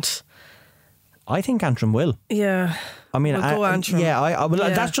moment. I think Antrim will. Yeah. I mean, we'll go Antrim.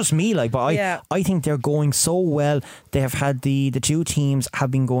 That's just me. Like, but I think they're going so well. They have had the 2 teams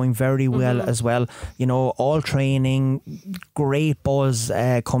have been going very well as well. You know, all training, great buzz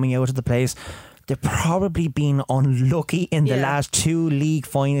coming out of the place. they've probably been unlucky in the Yeah. last 2 league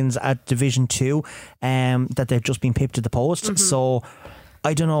finals at Division 2, that they've just been pipped to the post. So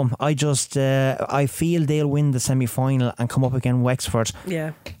I don't know. I feel they'll win the semi-final and come up against Wexford.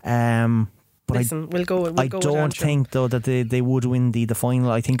 Yeah. But Listen, we'll go I with don't Antrim. think though that they would win the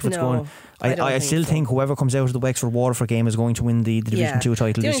final. I think if it's No, going, I don't I think still so. think whoever comes out of the Wexford Waterford game is going to win the Division 2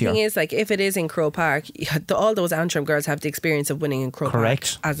 title the this only year. thing is, like, if it is in Croke Park, all those Antrim girls have the experience of winning in Croke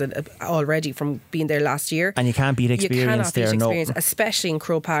Correct. Park already from being there last year. And you can't beat experience You cannot there, beat no. experience, especially in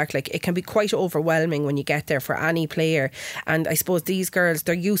Croke Park. Like, it can be quite overwhelming when you get there for any player. And I suppose these girls,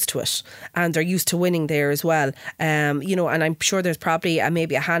 they're used to it, and they're used to winning there as well. You know, and I'm sure there's probably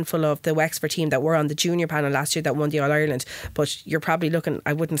maybe a handful of the Wexford team that were on the junior panel last year that won the All Ireland. But you're probably looking,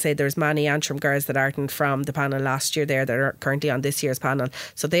 I wouldn't say there's many Antrim girls that aren't from the panel last year there that are currently on this year's panel.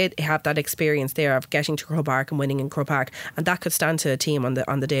 So they have that experience there of getting to Croke Park and winning in Croke Park, and that could stand to a team on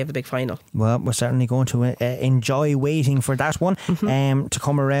the day of the big final. Well, we're certainly going to enjoy waiting for that one to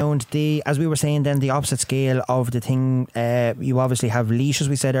come around. As we were saying then, the opposite scale of the thing, you obviously have Laois, as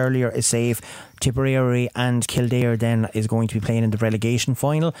we said earlier, is safe. Tipperary and Kildare then is going to be playing in the relegation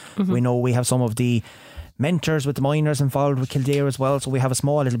final. We know we have some of the mentors with the minors involved with Kildare as well, so we have a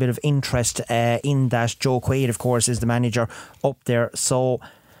small little bit of interest in that. Joe Quaid, of course, is the manager up there, so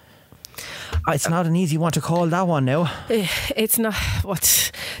it's not an easy one to call, that one now. It's not.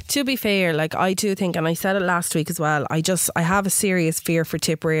 What, to be fair, like, I do think, and I said it last week as well, I have a serious fear for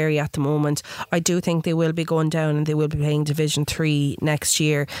Tipperary at the moment. I do think they will be going down and they will be playing Division 3 next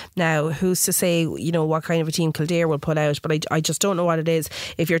year. Now, who's to say, you know, what kind of a team Kildare will put out, but I just don't know what it is.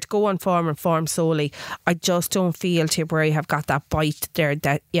 If you're to go on form and form solely, I just don't feel Tipperary have got that bite there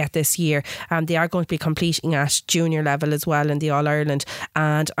yet this year. They are going to be competing at junior level as well in the All Ireland,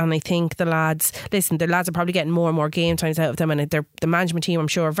 and I think the lads are probably getting more and more game times out of them, and the management team, I'm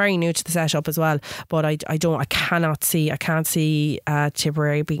sure, are very new to the setup as well. But I can't see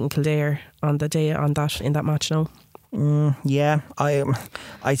Tipperary beating Kildare on the day in that match. No. Yeah,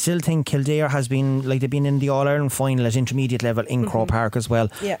 I still think Kildare has been, like, they've been in the All Ireland final at intermediate level in Croke Park as well.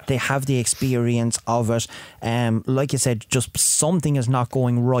 Yeah. They have the experience of it. Like you said, just something is not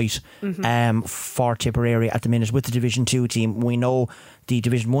going right for Tipperary at the minute with the Division 2 team. We know the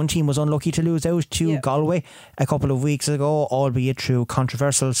Division 1 team was unlucky to lose out to Galway a couple of weeks ago, albeit through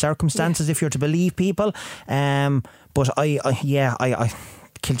controversial circumstances, if you're to believe people. But I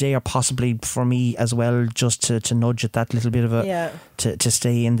Kildare possibly for me as well, just to nudge at that little bit of to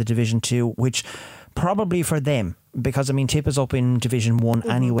stay in the Division 2, which probably for them, because I mean Tip is up in Division 1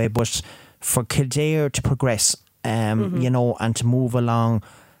 anyway, but for Kildare to progress, you know, and to move along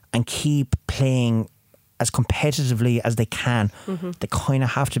and keep playing as competitively as they can, they kind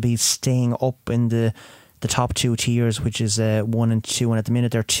of have to be staying up in the top 2 tiers, which is 1 and 2, and at the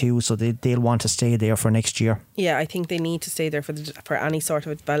minute they're 2, so they'll want to stay there for next year. Yeah, I think they need to stay there for any sort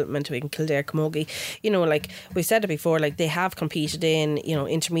of development in Kildare Camogie. You know, like we've said it before, like they have competed in, you know,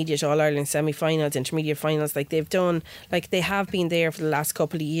 intermediate All Ireland semi-finals, intermediate finals, like they've done, like they have been there for the last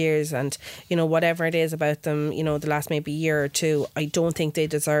couple of years, and you know, whatever it is about them, you know, the last maybe year or two, I don't think they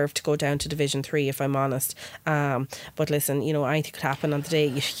deserve to go down to Division 3, if I'm honest. But listen, you know, anything could happen on the day.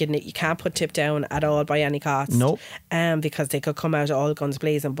 You can't put Tip down at all by any cost. No. Because they could come out all guns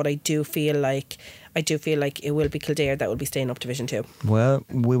blazing, but I do feel like it will be Kildare that will be staying up Division 2. Well,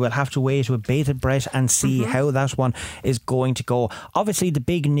 we will have to wait with bated breath and see how that one is going to go. Obviously, the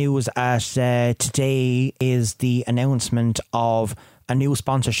big news at today is the announcement of a new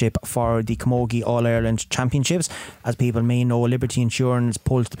sponsorship for the Camogie All-Ireland Championships. As people may know, Liberty Insurance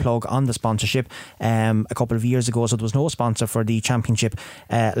pulled the plug on the sponsorship a couple of years ago, so there was no sponsor for the championship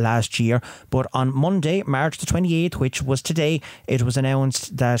last year. But on Monday, March the 28th, which was today, it was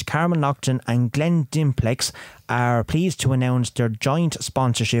announced that Carmel Nocton and Glen Dimplex are pleased to announce their joint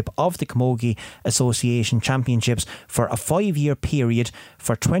sponsorship of the Camogie Association Championships for a 5-year period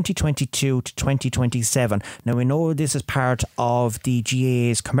for 2022 to 2027. Now, we know this is part of the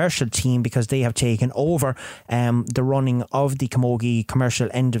GAA's commercial team because they have taken over the running of the Camogie commercial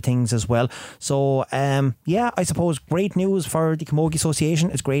end of things as well. So, I suppose great news for the Camogie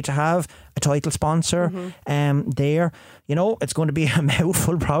Association. It's great to have a title sponsor there. You know, it's going to be a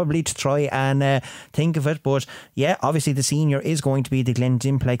mouthful probably to try and think of it, but yeah, obviously the senior is going to be the Glen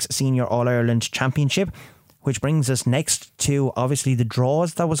Dimplex Senior All-Ireland Championship, which brings us next to obviously the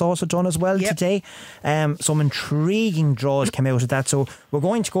draws that was also done as well today. Some intriguing draws came out of that, so we're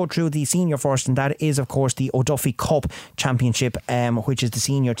going to go through the senior first, and that is of course the O'Duffy Cup Championship, which is the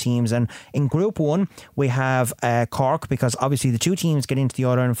senior teams. And in Group 1 we have Cork, because obviously the 2 teams get into the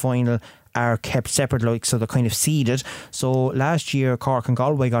All-Ireland final are kept separate, like, so they're kind of seeded. So last year Cork and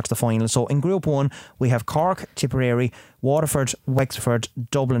Galway got to the final. So in Group 1 we have Cork, Tipperary, Waterford, Wexford,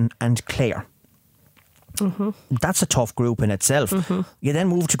 Dublin and Clare. That's a tough group in itself. You then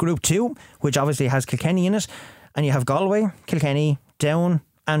move to Group 2, which obviously has Kilkenny in it, and you have Galway, Kilkenny, Down,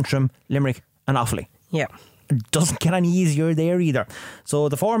 Antrim, Limerick and Offaly. Yeah. Doesn't get any easier there either. So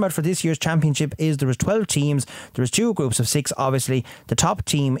the format for this year's championship is there is 12 teams, there is 2 groups of 6 obviously. The top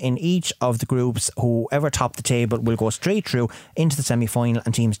team in each of the groups, whoever top the table, will go straight through into the semi-final,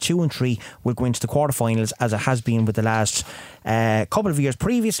 and teams 2 and 3 will go into the quarterfinals, as it has been with the last couple of years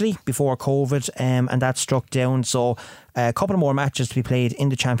previously before COVID, and that struck down. So a couple more matches to be played in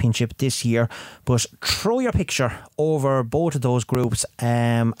the championship this year, but throw your picture over both of those groups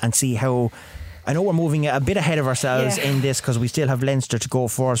and see how. I know we're moving a bit ahead of ourselves in this because we still have Leinster to go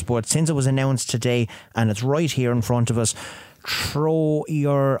first, but since it was announced today and it's right here in front of us, throw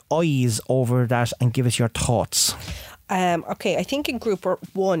your eyes over that and give us your thoughts. Okay, I think in Group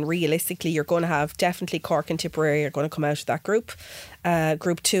 1, realistically, you're going to have definitely Cork and Tipperary are going to come out of that group.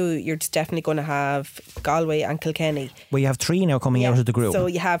 Group 2, you're definitely going to have Galway and Kilkenny. Well, you have 3 now coming out of the group. So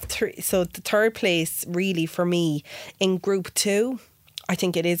you have 3. So the third place, really, for me, in Group 2, I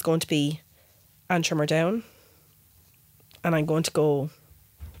think it is going to be Antrim or Down, and I'm going to go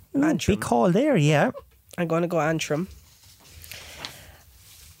Antrim. Big call there, yeah. I'm going to go Antrim.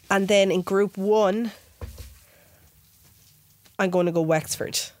 And then in Group 1, I'm going to go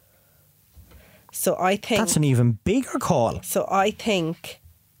Wexford. So I think that's an even bigger call. So I think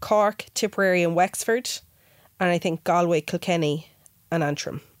Cork, Tipperary and Wexford, and I think Galway, Kilkenny and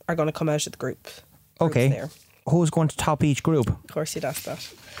Antrim are going to come out of the group. Okay. There. Who's going to top each group? Of course you'd ask that.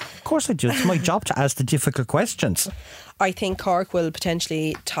 Of course I do. It's my job to ask the difficult questions. I think Cork will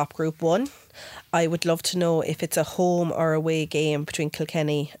potentially top Group 1. I would love to know if it's a home or away game between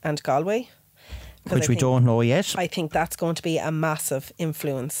Kilkenny and Galway, which we don't know yet. I think that's going to be a massive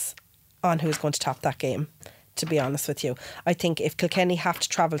influence on who's going to top that game, to be honest with you. I think if Kilkenny have to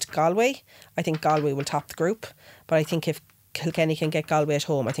travel to Galway, I think Galway will top the group. But I think if Kilkenny can get Galway at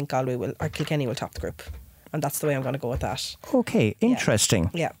home, I think Kilkenny will top the group. And that's the way I'm going to go with that. Okay, interesting.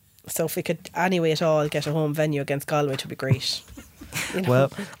 Yeah. So if we could, anyway at all, get a home venue against Galway, it would be great. You know?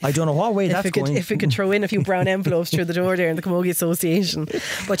 Well, I don't know what way that's going. If we could throw in a few brown envelopes through the door there in the Camogie Association.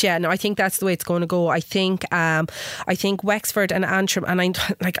 But yeah, no, I think that's the way it's going to go. I think Wexford and Antrim, and I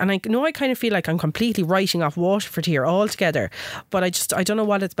know I kind of feel like I'm completely writing off Waterford here altogether, but I don't know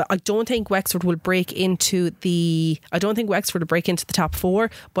what it's. But I don't think Wexford will break into the top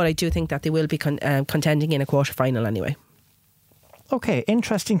 4, but I do think that they will be contending in a quarter final anyway. Okay,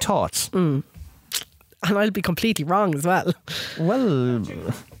 interesting thoughts. And I'll be completely wrong as well. Well,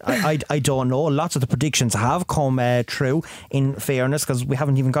 I don't know. Lots of the predictions have come true, in fairness, because we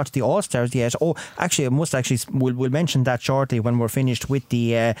haven't even got to the All-Stars yet. Oh, actually, we'll mention that shortly when we're finished with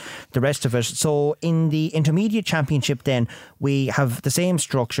the rest of it. So in the Intermediate Championship then, we have the same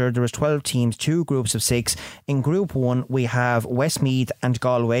structure. There is 12 teams, 2 groups of 6. In Group 1, we have Westmeath and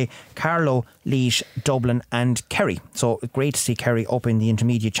Galway, Carlow, Laois, Dublin and Kerry. So great to see Kerry up in the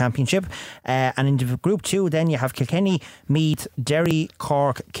Intermediate Championship. And in Group 2 then you have Kilkenny, Meath, Derry,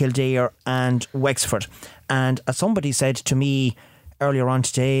 Cork, Kildare and Wexford. And as somebody said to me earlier on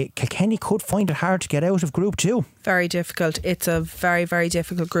today, Kilkenny could find it hard to get out of Group 2. Very difficult. It's a very, very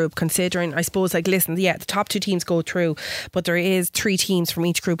difficult group, considering, I suppose, the top 2 teams go through, but there is 3 teams from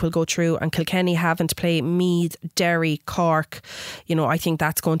each group will go through, and Kilkenny having to play Meath, Derry, Cork. I think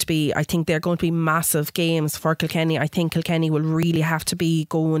they're going to be massive games for Kilkenny. I think Kilkenny will really have to be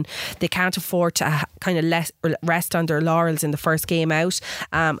going. They can't afford to kind of rest on their laurels in the first game out.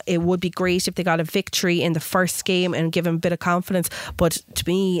 It would be great if they got a victory in the first game and give them a bit of confidence. But to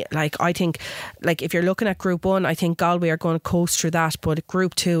me, I think, if you're looking at Group 1, I think Galway are going to coast through that. But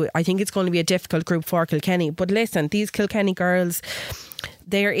Group 2, I think it's going to be a difficult group for Kilkenny. But listen, these Kilkenny girls,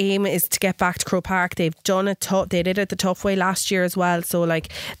 their aim is to get back to Croke Park. They've done it tough. They did it the tough way last year as well. So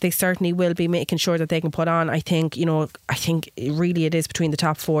they certainly will be making sure that they can put on. I think it is between the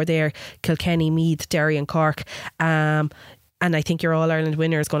top 4 there: Kilkenny, Meath, Derry and Cork. And I think your All-Ireland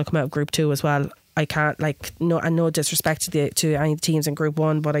winner is going to come out of Group 2 as well. I can't no disrespect to any teams in Group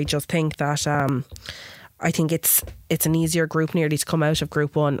 1, but I just think that I think it's it's an easier group nearly to come out of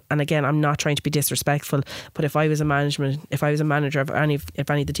Group 1. And again, I'm not trying to be disrespectful, but if I was a manager of any of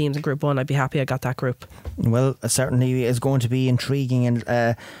the teams in Group 1, I'd be happy I got that group. Well, it certainly is going to be intriguing,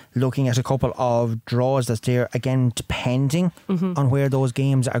 and looking at a couple of draws that's there, again, depending on where those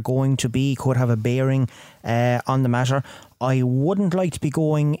games are going to be, could have a bearing on the matter. I wouldn't like to be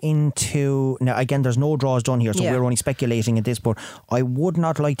going into... Now, again, there's no draws done here, so we're only speculating at this, but I would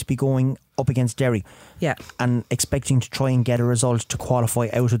not like to be going up against Derry and expecting to try and get a result to qualify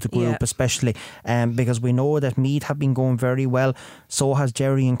out of the group, especially because we know that Meath have been going very well. So has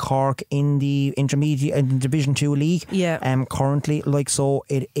Derry and Cork in the intermediate in Division 2 league currently. So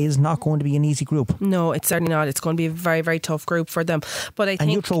it is not going to be an easy group. No, it's certainly not. It's going to be a very, very tough group for them. But I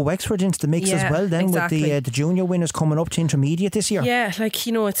think, you throw Wexford into the mix as well then, with the junior winners coming up to intermediate this year. Yeah,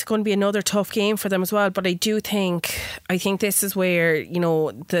 it's going to be another tough game for them as well. But I think this is where,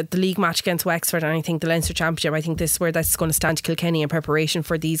 the league match against Wexford, and I think the Leinster Championship, I think this is where that's going to stand to Kilkenny in preparation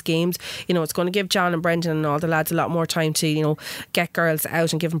for these games. It's going to give John and Brendan and all the lads a lot more time to, get girls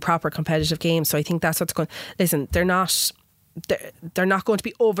out and give them proper competitive games. So I think that's what's going... Listen, they're not going to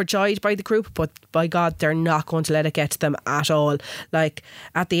be overjoyed by the group, but by God, they're not going to let it get to them at all.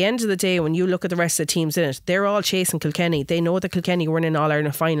 At the end of the day, when you look at the rest of the teams in it, they're all chasing Kilkenny. They know that Kilkenny were in an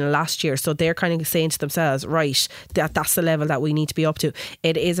All-Ireland final last year, so they're kind of saying to themselves, right, that's the level that we need to be up to.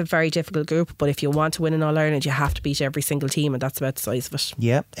 It is a very difficult group, but if you want to win an All-Ireland, you have to beat every single team, and that's about the size of it.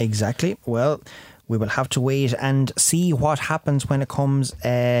 Yeah, exactly. Well, we will have to wait and see what happens when it comes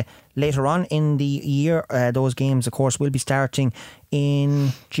later on in the year. Those games, of course, will be starting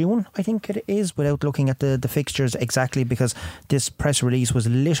in June, I think it is, without looking at the fixtures exactly, because this press release was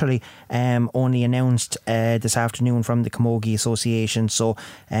literally only announced this afternoon from the Camogie Association. So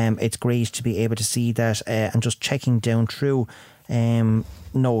it's great to be able to see that, and just checking down through.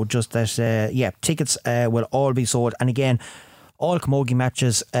 Tickets will all be sold. And again, all Camogie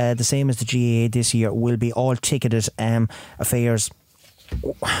matches, the same as the GAA this year, will be all ticketed affairs,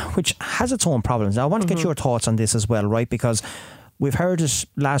 which has its own problems. Now, I want to get your thoughts on this as well, right? Because we've heard it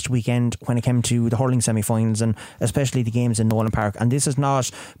last weekend when it came to the hurling semi-finals, and especially the games in Nolan Park. And this is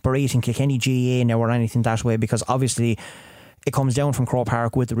not berating Kilkenny GAA now or anything that way, because obviously it comes down from Croke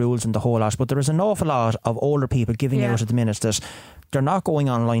Park with the rules and the whole lot. But there is an awful lot of older people giving out at the minute that they're not going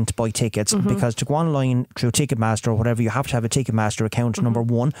online to buy tickets, because to go online through Ticketmaster or whatever, you have to have a Ticketmaster account, number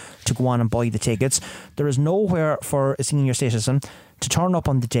one, to go on and buy the tickets. There is nowhere for a senior citizen to turn up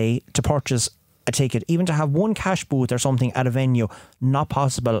on the day to purchase a ticket, even to have one cash booth or something at a venue. Not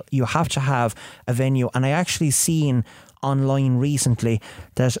possible. You have to have a venue. And I actually seen online recently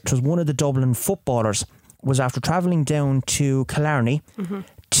that it was one of the Dublin footballers was after travelling down to Killarney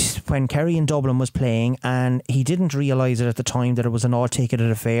when Kerry in Dublin was playing, and he didn't realise it at the time that it was an all-ticketed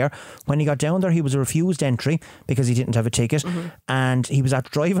affair. When he got down there, he was refused entry because he didn't have a ticket, and he was after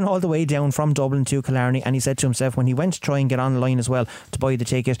driving all the way down from Dublin to Killarney, and he said to himself, when he went to try and get online as well to buy the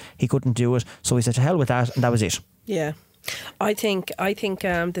ticket, he couldn't do it, so he said to hell with that, and that was it. Yeah. I think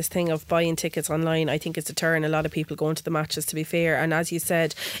this thing of buying tickets online, I think it's deterring a lot of people going to the matches, to be fair. And as you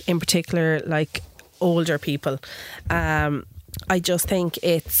said, in particular, older people, I just think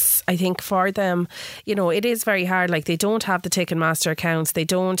for them, it is very hard. They don't have the Ticketmaster accounts. They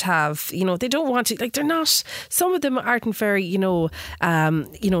don't have, they don't want to, they're not, some of them aren't very,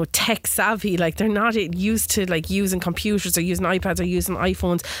 tech savvy. They're not used to using computers or using iPads or using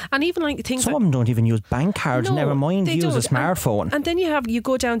iPhones. And even things some of them don't even use bank cards, never mind use a smartphone. And then you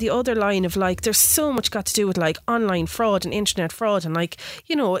go down the other line of there's so much got to do with online fraud and internet fraud. And I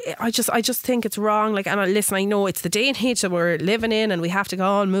just think it's wrong. And listen, I know it's the day and age that we're living in, and we have to go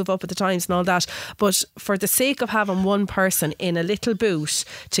on, move up with the times and all that, but for the sake of having one person in a little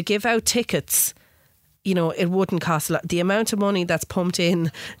booth to give out tickets, it wouldn't cost a lot. The amount of money that's pumped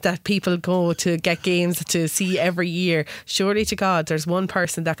in that people go to get games to see every year, surely to God there's one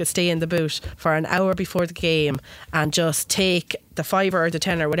person that could stay in the booth for an hour before the game and just take the $5 or the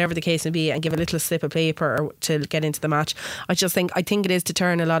 $10 or whatever the case may be and give a little slip of paper to get into the match. I think it is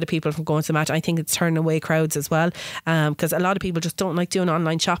deterring a lot of people from going to the match. I think it's turning away crowds as well, because a lot of people just don't like doing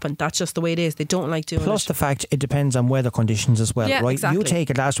online shopping. That's just the way it is. They don't like doing Plus the fact it depends on weather conditions as well, right? Exactly. You take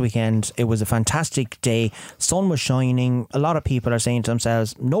it last weekend, it was a fantastic day, sun was shining, a lot of people are saying to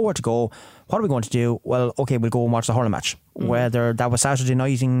themselves, nowhere to go, what are we going to do? Well, okay, we'll go and watch the hurling match. Whether that was Saturday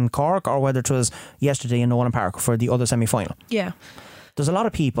night in Cork or whether it was yesterday in Nolan Park for the other semi-final. Yeah. There's a lot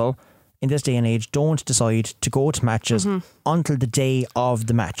of people in this day and age don't decide to go to matches until the day of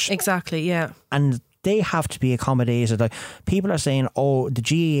the match. Exactly, yeah. And they have to be accommodated. People are saying, the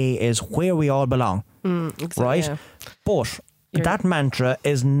GAA is where we all belong. Exactly, right? Yeah. But that mantra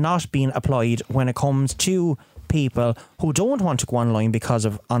is not being applied when it comes to people who don't want to go online because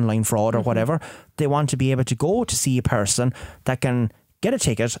of online fraud or whatever. They want to be able to go to see a person that can get a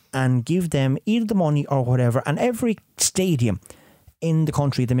ticket and give them either the money or whatever. And every stadium in the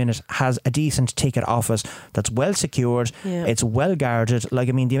country at the minute has a decent ticket office that's well secured. It's well guarded. Like,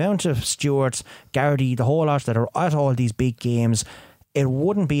 I mean, the amount of stewards, Gardaí, the whole lot that are at all these big games, it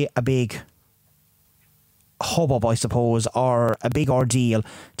wouldn't be a big hubbub, I suppose, or a big ordeal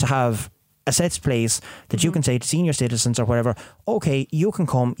to have a set place that you can say to senior citizens or whatever, okay, you can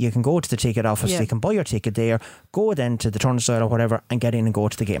come, you can go to the ticket office, you can buy your ticket there, go then to the turnstile or whatever and get in and go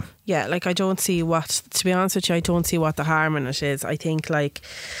to the game. Yeah, like, I don't see what, to be honest with you, I don't see what the harm in it is. I think, like,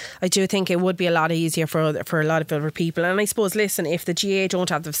 I do think it would be a lot easier for a lot of other people. And I suppose, listen, if the GA don't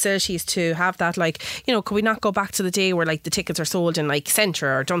have the facilities to have that, like, you know, could we not go back to the day where, like, the tickets are sold in, like,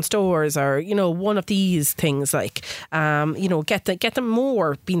 Centra or Dunstores or, you know, one of these things, like, you know, get them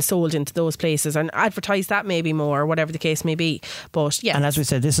more being sold into those places and advertise that maybe more, or whatever the case may be. But yeah, and as we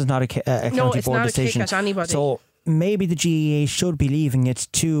said, this is not a county board decision. A kick at anybody. So maybe the GAA should be leaving it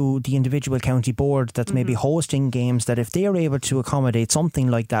to the individual county board that's maybe hosting games, that if they are able to accommodate something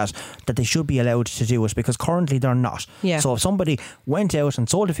like that they should be allowed to do it, because currently they're not. So if somebody went out and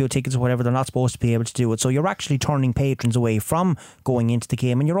sold a few tickets or whatever, they're not supposed to be able to do it. So you're actually turning patrons away from going into the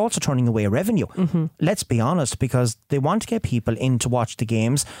game, and you're also turning away revenue. Let's be honest, because they want to get people in to watch the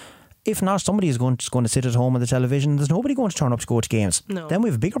games. If not, somebody is going to sit at home on the television. There's nobody going to turn up to go to games. No. Then we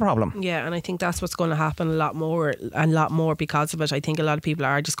have a bigger problem. Yeah, and I think that's what's going to happen a lot more because of it. I think a lot of people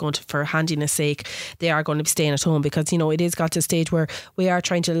are just going to, for handiness sake, they are going to be staying at home, because, you know, it is got to a stage where we are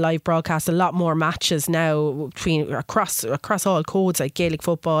trying to live broadcast a lot more matches now across all codes, like Gaelic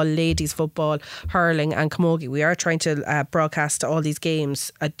football, ladies football, hurling and camogie. We are trying to broadcast all these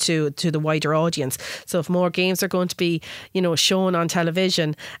games to the wider audience. So if more games are going to be, you know, shown on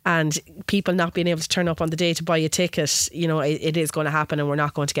television, and people not being able to turn up on the day to buy a ticket, you know, it is going to happen, and we're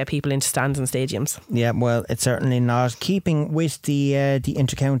not going to get people into stands and stadiums. Yeah, well, it's certainly not. Keeping with the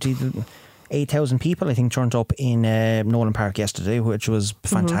intercounty, 8,000 people I think turned up in Nolan Park yesterday, which was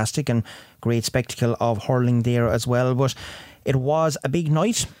fantastic, and great spectacle of hurling there as well. But it was a big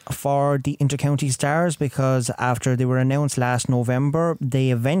night for the Intercounty Stars, because after they were announced last November, they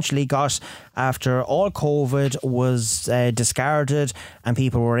eventually got, after all COVID was discarded and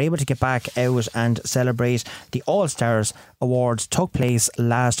people were able to get back out and celebrate, the All Stars Awards took place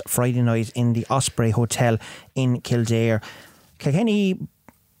last Friday night in the Osprey Hotel in Kildare. Kilkenny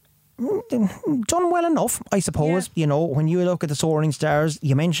done well enough, I suppose. You know, when you look at the Soaring Stars,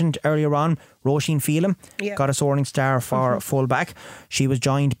 you mentioned earlier on Roisin Phelan got a Soaring Star for fullback. She was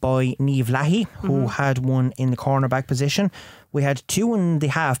joined by Niamh Leahy, who had one in the cornerback position. We had two in the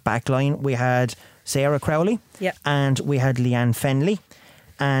half back line. We had Sarah Crowley and we had Leanne Fenley.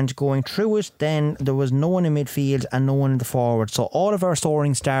 And going through it, then there was no one in midfield and no one in the forward. So all of our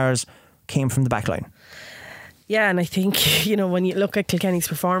Soaring Stars came from the back line. Yeah, and I think, you know, when you look at Kilkenny's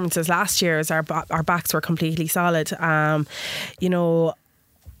performances last year, our backs were completely solid. You know,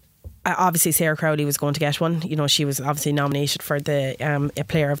 obviously Sarah Crowley was going to get one. You know, she was obviously nominated for the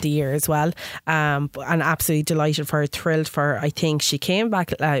Player of the Year as well, and absolutely delighted for her, thrilled for her. I think she came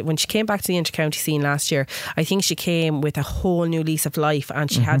back when she came back to the intercounty scene last year. I think she came with a whole new lease of life,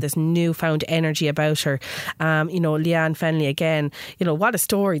 and she had this newfound energy about her. You know, Leanne Fenley again. You know, what a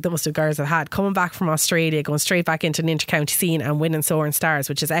story those two girls have had, coming back from Australia, going straight back into an intercounty scene and winning Soaring Stars,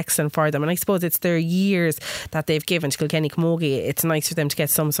 which is excellent for them. And I suppose it's their years that they've given to Kilkenny Camogie. It's nice for them to get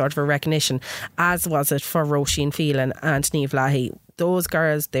some sort of a recognition, as was it for Roisin Phelan and Niamh Leahy. Those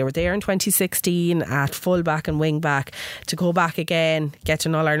girls, they were there in 2016 at full back and wing back, to go back again, get to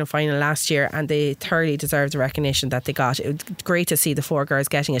an All-Ireland final last year, and they thoroughly deserve the recognition that they got. It was great to see the four girls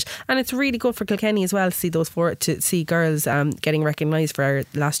getting it, and it's really good for Kilkenny as well to see those four, to see girls getting recognised for our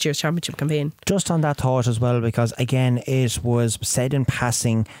last year's championship campaign. Just on that thought as well, because again it was said in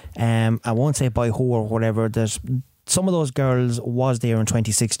passing, I won't say by who or whatever, that some of those girls was there in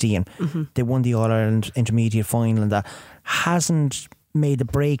 2016. They won the All-Ireland intermediate final, and that hasn't made a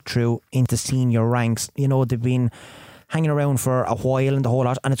breakthrough into senior ranks. You know, they've been hanging around for a while and the whole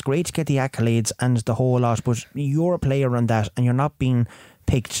lot, and it's great to get the accolades and the whole lot, but you're a player on that and you're not being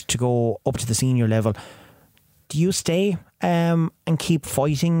picked to go up to the senior level. Do you stay and keep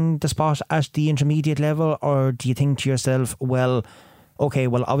fighting the spot at the intermediate level, or do you think to yourself, well, okay,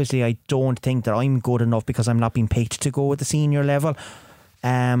 well, obviously I don't think that I'm good enough because I'm not being picked to go at the senior level.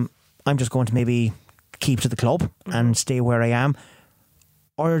 I'm just going to maybe keep to the club and stay where I am?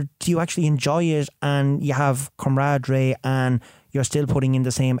 Or do you actually enjoy it and you have camaraderie and you're still putting in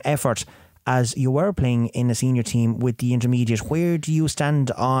the same effort as you were playing in a senior team with the intermediate, where do you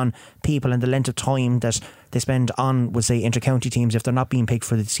stand on people and the length of time that they spend on, we'll say, inter-county teams if they're not being picked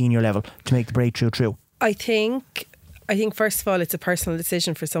for the senior level to make the breakthrough through? I think first of all it's a personal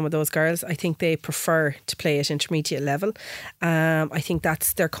decision for some of those girls. I think they prefer to play at intermediate level. I think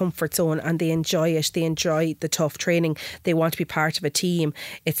that's their comfort zone and they enjoy it. They enjoy the tough training. They want to be part of a team.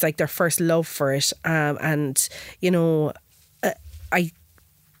 It's like their first love for it. And you know,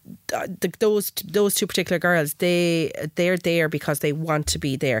 those two particular girls, they're there because they want to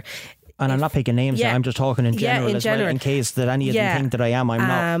be there. And I'm not picking names, I'm just talking in general as well, in case that any of them think that I am,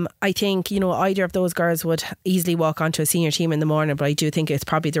 I'm not. I think, you know, either of those girls would easily walk onto a senior team in the morning, but I do think it's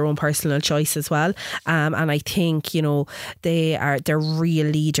probably their own personal choice as well. And I think, you know, they're real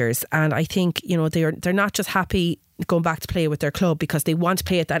leaders. And I think, you know, they're not just happy going back to play with their club because they want to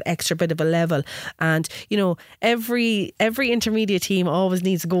play at that extra bit of a level. And you know, every intermediate team always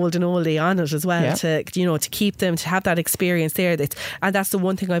needs a golden oldie on it as well, to, you know, to keep them to have that experience there. And that's the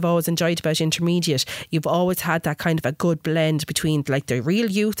one thing I've always enjoyed about intermediate. You've always had that kind of a good blend between like the real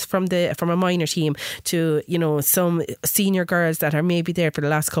youth from a minor team to, you know, some senior girls that are maybe there for the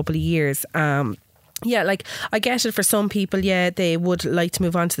last couple of years. Yeah, like I get it for some people, they would like to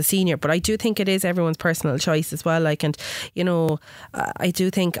move on to the senior, but I do think it is everyone's personal choice as well. Like, and you know, I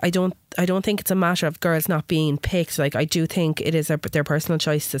don't think it's a matter of girls not being picked. Like, I do think it is their personal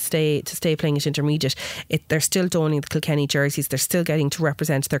choice to stay playing at intermediate. They're still donning the Kilkenny jerseys. They're still getting to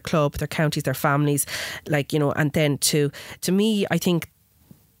represent their club, their counties, their families. Like, you know, and then to me, I think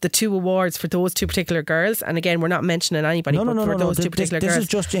the two awards for those two particular girls, and again, we're not mentioning anybody, but for those two particular girls, this is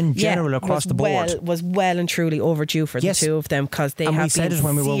just in general across the board, was well and truly overdue for the two of them, because they have said it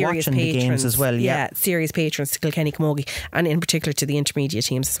when we were watching the games as well. Serious patrons to Kilkenny Camogie, and in particular to the intermediate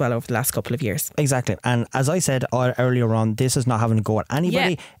teams as well over the last couple of years. Exactly. And as I said earlier on, this is not having to go at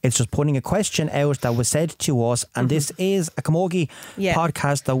anybody. It's just putting a question out that was said to us, and this is a Camogie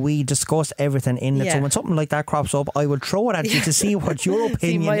podcast that we discuss everything in it. So when something like that crops up, I will throw it at you to see what your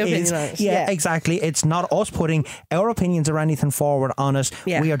opinion is. Exactly. It's not us putting our opinions or anything forward on it.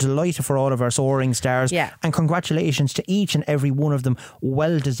 We are delighted for all of our soaring stars, and congratulations to each and every one of them,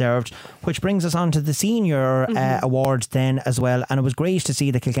 well deserved. Which brings us on to the senior awards then as well, and it was great to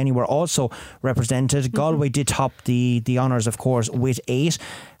see that Kilkenny were also represented. Galway did top the honours, of course, with 8.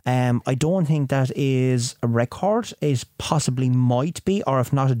 I don't think that is a record. It possibly might be, or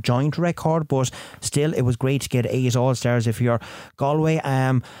if not a joint record, but still it was great to get 8 All-Stars if you're Galway.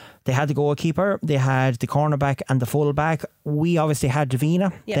 They had the goalkeeper, they had the cornerback and the fullback. We obviously had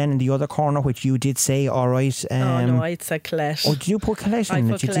Davina then in the other corner, which you did say, alright. No, I'd say Colette. Oh, did you put Colette in?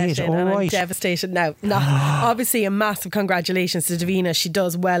 I put Colette in, and I'm devastated now. Obviously a massive congratulations to Davina. She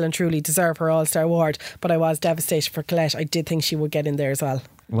does well and truly deserve her All-Star award, but I was devastated for Colette. I did think she would get in there as well.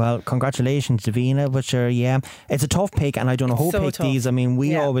 Well, congratulations, Davina. But sure, it's a tough pick, and I don't know who picked these. I mean,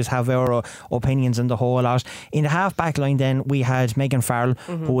 we always have our opinions in the whole lot. In the half back line, then we had Megan Farrell,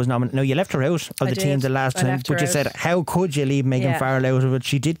 who was nominated. Now, you left her out of the team the last time, but you said, how could you leave Megan Farrell out of it?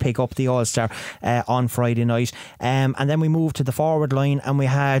 She did pick up the All-Star on Friday night. And then we moved to the forward line, and we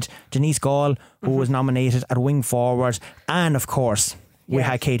had Denise Gall, who was nominated at wing forward, and of course, we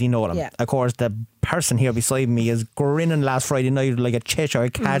had Katie Nolan. Of course, the person here beside me is grinning last Friday night like a Cheshire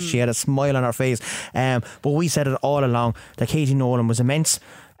cat. She had a smile on her face. But we said it all along that Katie Nolan was immense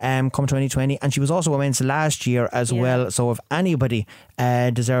come 2020, and she was also immense last year as well. So if anybody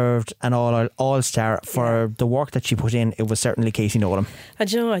deserved an all-star for the work that she put in, it was certainly Katie Nolan.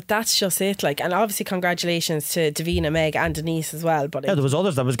 And you know what, that's just it. Like, and obviously congratulations to Davina, Meg and Denise as well. But there was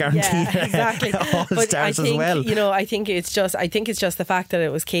others that was guaranteed exactly all-stars as well. You know, I think it's just the fact that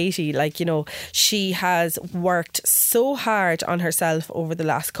it was Katie. Like, you know, she has worked so hard on herself over the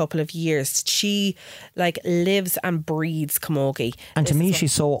last couple of years. She like lives and breathes Camogie, and to me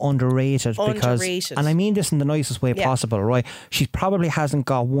she's so underrated because, and I mean this in the nicest way possible, right? She probably hasn't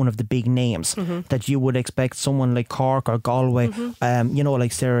got one of the big names that you would expect someone like Cork or Galway, you know,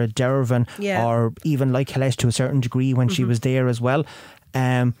 like Sarah Dervin, or even like Colette to a certain degree when she was there as well.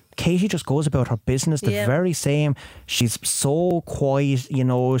 Katie just goes about her business the very same. She's so quiet, you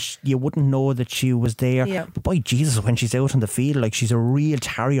know, you wouldn't know that she was there. But by Jesus, when she's out on the field, like, she's a real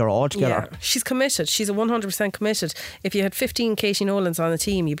terrier altogether. She's committed. She's a 100% committed. If you had 15 Katie Nolans on the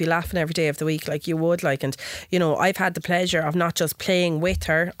team, you'd be laughing every day of the week, like you would. Like, and you know, I've had the pleasure of not just playing with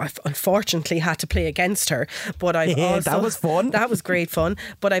her. I've unfortunately had to play against her, but I've also, that was fun. That was great fun.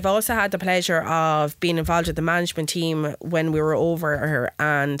 But I've also had the pleasure of being involved with the management team when we were over her,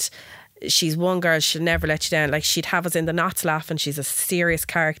 and she's one girl, she'll never let you down. Like, she'd have us in the knots laughing. She's a serious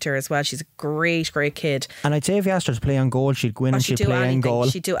character as well. She's a great kid. And I'd say if you asked her to play on goal, she'd go in and she'd play on goal.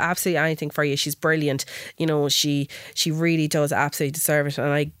 She'd do absolutely anything for you. She's brilliant. You know, she really does absolutely deserve it.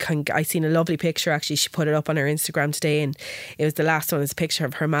 And I seen a lovely picture, actually. She put it up on her Instagram today, and it was the last one. It's a picture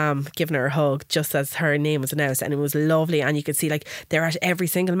of her mum giving her a hug just as her name was announced, and it was lovely. And you could see, like, they're at every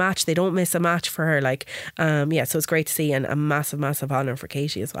single match. They don't miss a match for her. Like, so it's great to see, and a massive honour for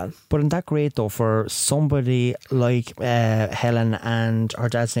Katie as well. But isn't that great though for somebody like Helen, and her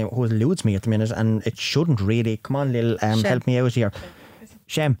dad's name, who eludes me at the minute, and it shouldn't really. Come on, Lil, help me out here.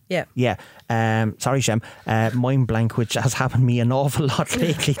 Shem. Yeah. Sorry, Shem. Mind blank, which has happened to me an awful lot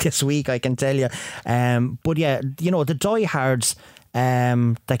lately this week, I can tell you. But yeah, you know, the diehards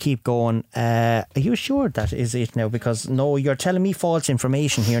that keep going. Are you sure that is it now? Because no, you're telling me false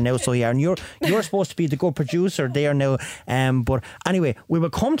information here now. So yeah, and you're supposed to be the good producer there now. But anyway, we will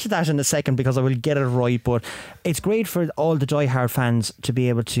come to that in a second because I will get it right. But it's great for all the diehard fans to be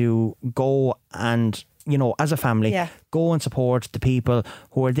able to go and, you know, as a family, go and support the people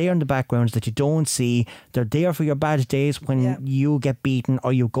who are there in the backgrounds that you don't see. They're there for your bad days when you get beaten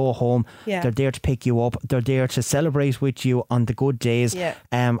or you go home. They're there to pick you up. They're there to celebrate with you on the good days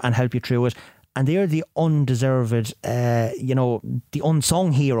and help you through it. And they're the undeserved, the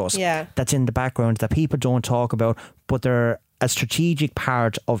unsung heroes that's in the background that people don't talk about, but they're a strategic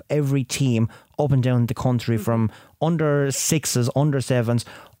part of every team up and down the country, from under 6s, under 7s,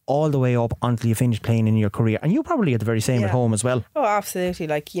 all the way up until you finish playing in your career. And you probably are the very same at home as well. Oh, absolutely.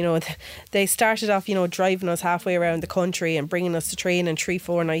 Like, you know, they started off, you know, driving us halfway around the country and bringing us to training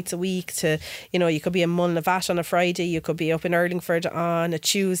 3-4 nights a week to, you know, you could be in Mulnavat on a Friday, you could be up in Erlingford on a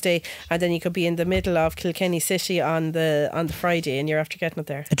Tuesday, and then you could be in the middle of Kilkenny City on the Friday, and you're after getting it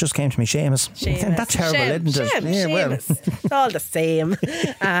there. It just came to me, Seamus. That's terrible, isn't it? Seamus. It's all the same.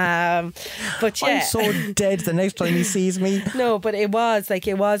 But yeah, I'm so dead the next time he sees me. No, but it was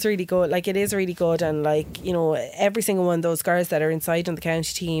really good. Like, it is really good. And, like, you know, every single one of those girls that are inside on the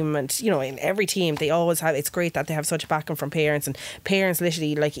county team, and, you know, in every team, they always have, it's great that they have such a backing from parents, and parents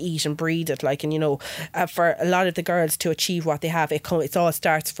literally, like, eat and breathe it. Like, and, you know, for a lot of the girls to achieve what they have, it all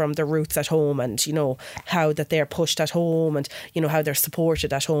starts from their roots at home, and, you know, how that they're pushed at home, and, you know, how they're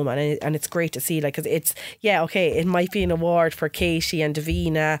supported at home. And it's great to see, like, 'cause it's, it might be an award for Katie and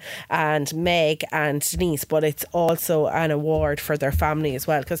Davina and Meg and Denise, but it's also an award for their family as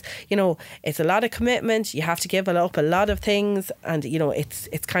well. Because, you know, it's a lot of commitment. You have to give up a lot of things, and, you know, it's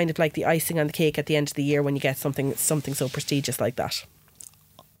kind of like the icing on the cake at the end of the year when you get something so prestigious like that.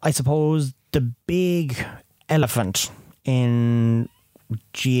 I suppose the big elephant in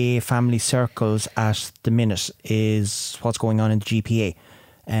GAA family circles at the minute is what's going on in the GPA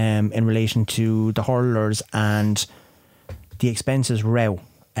in relation to the hurlers and the expenses row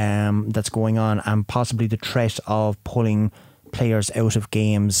that's going on, and possibly the threat of pulling players out of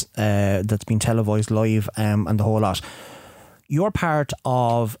games that's been televised live and the whole lot. You're part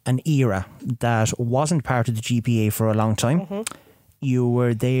of an era that wasn't part of the GPA for a long time. You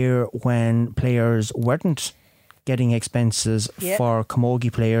were there when players weren't getting expenses for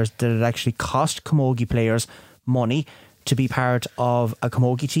camogie players, that it actually cost camogie players money to be part of a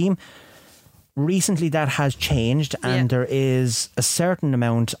camogie team. Recently that has changed, and there is a certain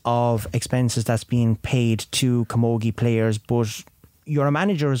amount of expenses that's being paid to camogie players, but you're a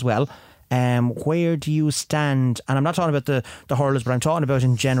manager as well. Where do you stand? And I'm not talking about the hurlers, but I'm talking about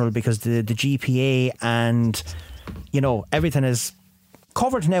in general, because the GPA and, you know, everything is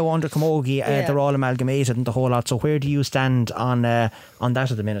covered now under camogie. They're all amalgamated and the whole lot. So where do you stand on that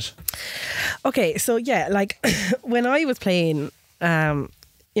at the minute? Okay, so like when I was playing,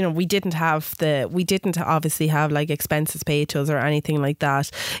 you know, we didn't obviously have like expenses paid to us or anything like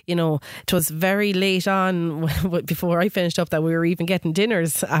that. You know, it was very late on before I finished up that we were even getting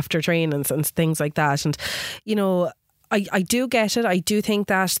dinners after trainings and things like that. And, you know, I do get it. I do think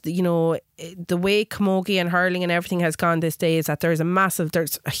that, you know, the way camogie and hurling and everything has gone this day is that there's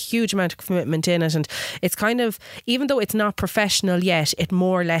a huge amount of commitment in it, and it's kind of, even though it's not professional yet, it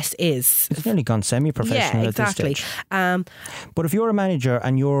more or less is. It's nearly gone semi-professional at this stage. But if you're a manager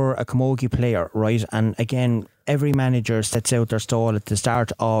and you're a camogie player, right, and again, every manager sets out their stall at the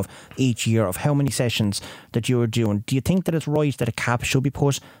start of each year of how many sessions that you're doing, do you think that it's right that a cap should be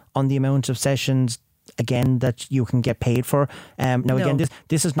put on the amount of sessions, again, that you can get paid for? Now, again,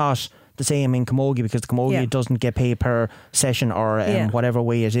 this is not the same in camogie, because the camogie doesn't get paid per session or whatever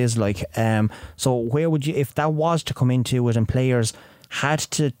way it is like. So where would you, if that was to come into it and players had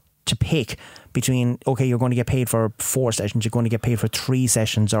to pick between, okay, you're going to get paid for 4 sessions, you're going to get paid for 3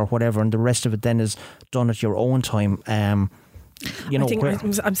 sessions or whatever, and the rest of it then is done at your own time,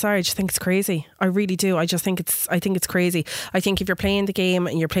 I'm sorry, I just think it's crazy. I really do. I think it's crazy. I think if you're playing the game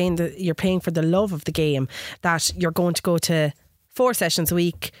and you're playing for the love of the game, that you're going to go to 4 sessions a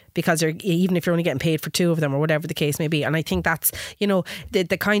week because even if you're only getting paid for 2 of them or whatever the case may be. And I think that's,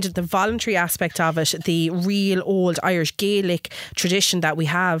 the kind of the voluntary aspect of it, the real old Irish Gaelic tradition that we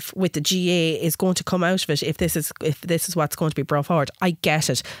have with the GAA is going to come out of it if this is what's going to be brought forward. I get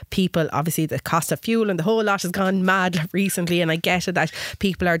it. People, obviously the cost of fuel and the whole lot has gone mad recently, and I get it that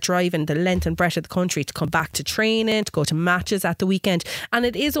people are driving the length and breadth of the country to come back to training, to go to matches at the weekend, and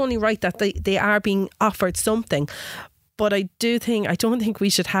it is only right that they are being offered something. But I don't think we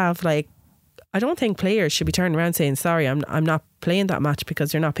should have I don't think players should be turning around saying, sorry, I'm not playing that match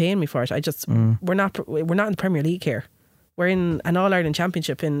because you're not paying me for it. We're not in the Premier League here. We're in an All-Ireland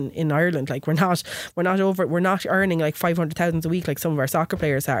Championship in Ireland. We're not earning like 500,000 a week like some of our soccer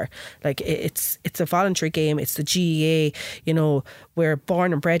players are. It's a voluntary game. It's the GAA. We're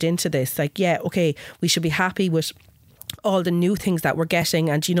born and bred into this. We should be happy with all the new things that we're getting,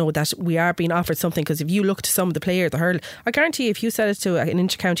 and that we are being offered something. Because if you look to some of the players, the hurl, I guarantee if you said it to an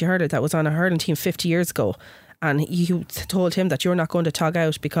inter-county hurler that was on a hurling team 50 years ago and you told him that you're not going to tug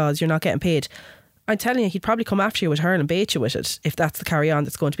out because you're not getting paid, I'm telling you, he'd probably come after you with hurl and bait you with it if that's the carry-on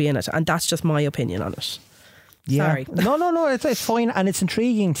that's going to be in it. And that's just my opinion on it. Yeah. Sorry. No, it's fine, and it's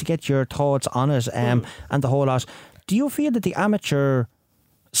intriguing to get your thoughts on it and the whole lot. Do you feel that the amateur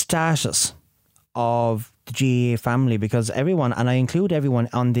status of the GAA family, because everyone, and I include everyone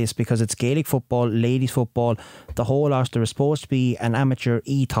on this because it's Gaelic football, ladies football, the whole lot, there is supposed to be an amateur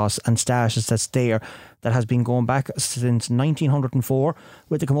ethos and status that's there that has been going back since 1904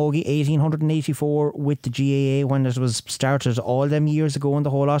 with the Camogie, 1884 with the GAA when it was started all them years ago and the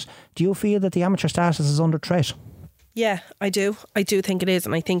whole lot. Do you feel that the amateur status is under threat? Yeah, I do. I do think it is,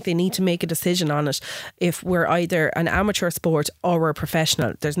 and I think they need to make a decision on it if we're either an amateur sport or we're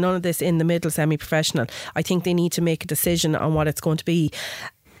professional. There's none of this in the middle, semi-professional. I think they need to make a decision on what it's going to be.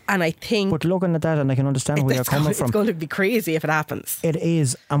 And I think... But looking at that, and I can understand where you're coming from. It's going to be crazy if it happens. It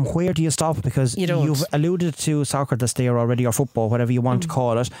is. And where do you stop? Because you've alluded to soccer that's there already, or football, whatever you want to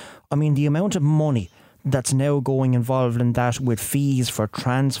call it. I mean, the amount of money that's now going involved in that, with fees for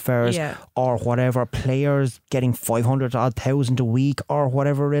transfers or whatever, players getting 500,000 a week or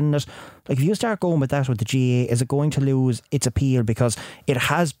whatever in it. If you start going with that with the GAA, is it going to lose its appeal? Because it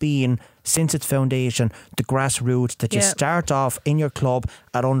has been, since its foundation, the grassroots, that you start off in your club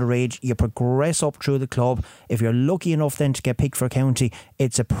at underage, you progress up through the club. If you're lucky enough then to get picked for county,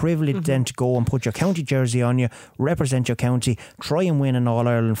 it's a privilege then to go and put your county jersey on you, represent your county, try and win an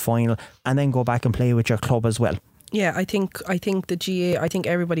All-Ireland final, and then go back and play with your club as well. Yeah, I think the GAA, I think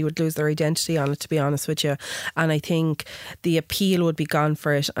everybody would lose their identity on it, to be honest with you. And I think the appeal would be gone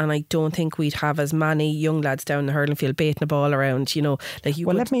for it. And I don't think we'd have as many young lads down the hurling field baiting a ball around,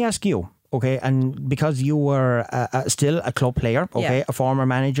 Let me ask you, okay, and because you were still a club player, okay, a former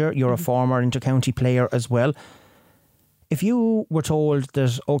manager, you're a former inter-county player as well. If you were told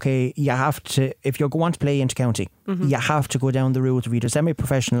that, okay, you have to, if you're going to play inter-county, you have to go down the route of either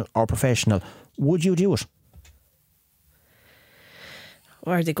semi-professional or professional, would you do it?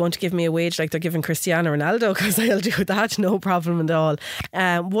 Or are they going to give me a wage like they're giving Cristiano Ronaldo? Because I'll do that, no problem at all.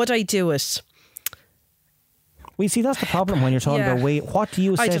 Would I do it? We see that's the problem when you're talking about wage. What do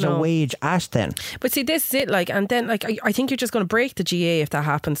you set a wage at then? But see, this is it. And then I think you're just going to break the GAA if that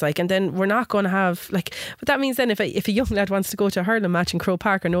happens. And then we're not going to have but that means then if a young lad wants to go to a hurling match in Croke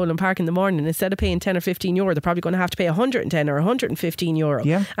Park or Nolan Park in the morning, instead of paying 10 or 15 euro, they're probably going to have to pay 110 or 115 euro.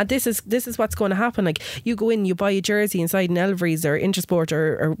 Yeah. And this is what's going to happen. You go in, you buy a jersey inside an Elvery's or Intersport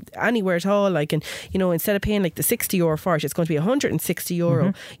or anywhere at all. And instead of paying the 60 euro for it, it's going to be 160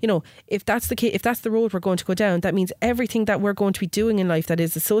 euro. If that's the case, if that's the road we're going to go down, that means everything that we're going to be doing in life that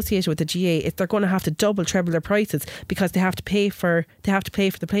is associated with the GAA, if they're going to have to double, treble their prices because they have to pay for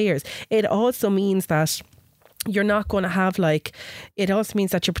the players. It also means that you're not going to have it also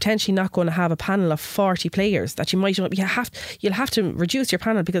means that you're potentially not going to have a panel of 40 players that you'll have to reduce your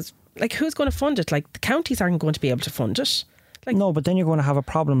panel because who's going to fund it? The counties aren't going to be able to fund it. No, but then you're going to have a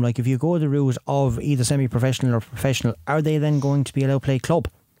problem. If you go the route of either semi-professional or professional, are they then going to be allowed to play club?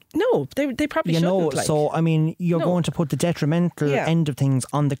 No, they probably shouldn't. So I mean, you're going to put the detrimental end of things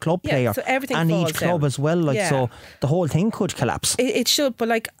on the club player, so everything and falls each club down as well. So the whole thing could collapse. It should,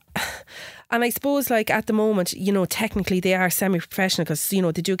 but and I suppose at the moment, technically they are semi-professional because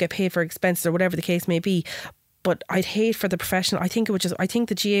they do get paid for expenses or whatever the case may be. But I'd hate for the professional. I think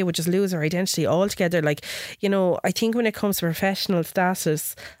the GA would just lose their identity altogether. Like, you know, I think when it comes to professional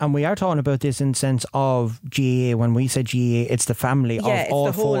status, and we are talking about this in the sense of GA. When we say GA, it's the family of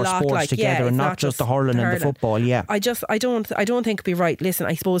all four sports together, and not just the hurling and the football. Yeah, I don't think it'd be right. Listen,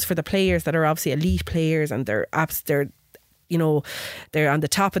 I suppose for the players that are obviously elite players and they're you know, they're on the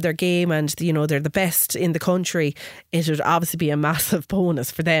top of their game and, you know, they're the best in the country, it would obviously be a massive bonus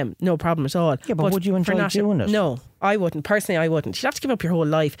for them. No problem at all. Yeah, but would you enjoy doing it? No, I wouldn't. Personally, I wouldn't. You'd have to give up your whole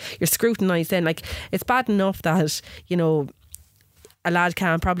life. You're scrutinised then. Like, it's bad enough that, you know, a lad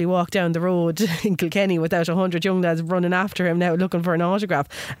can't probably walk down the road in Kilkenny without 100 young lads running after him now looking for an autograph.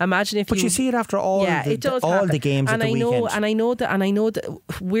 Imagine if you see it after all the games and at the weekend. And I know that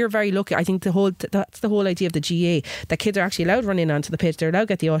we're very lucky. I think that's the whole idea of the GA, that kids are actually allowed run in onto the pitch, they're allowed to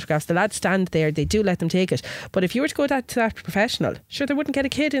get the autographs, the lads stand there, they do let them take it. But if you were to go to that professional, sure, they wouldn't get a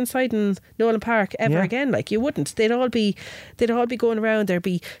kid inside in Nolan Park ever again. Like, you wouldn't. They'd all be going around. There'd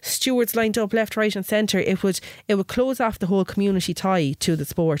be stewards lined up left, right and centre. It would close off the whole community tie to the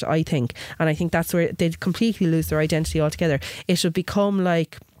sport, I think. And I think that's where they'd completely lose their identity altogether. It would become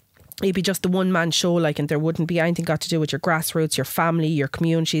like, it'd be just the one man show, like, and there wouldn't be anything got to do with your grassroots, your family, your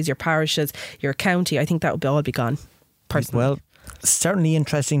communities, your parishes, your county. I think that would all be gone, personally. Well, certainly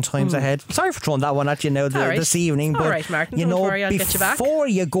interesting times ahead. Sorry for throwing that one at you now this evening, but right, Martin, you know, I'll get you back. Before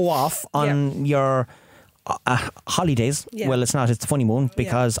you go off on your holidays, well, it's the funny moon,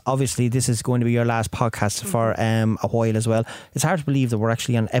 because obviously this is going to be your last podcast for a while as well. It's hard to believe that we're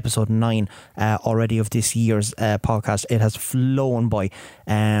actually on episode 9 already of this year's podcast. It has flown by.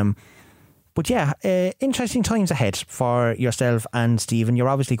 But yeah, interesting times ahead for yourself and Stephen. You're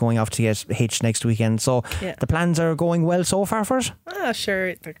obviously going off to get hitched next weekend, so the plans are going well so far for it?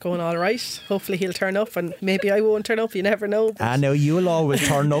 Sure, they're going all right. Hopefully he'll turn up, and maybe I won't turn up, you never know. I know you'll always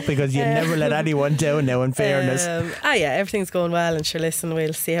turn up, because you never let anyone down now, in fairness. Everything's going well, and sure, listen,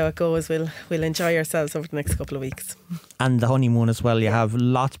 we'll see how it goes. We'll enjoy ourselves over the next couple of weeks. And the honeymoon as well, you have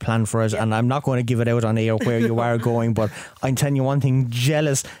lots planned for it, and I'm not going to give it out on air where you are going, but I'm telling you one thing,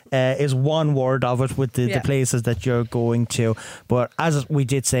 jealous is one word of it, with the places that you're going to. But as we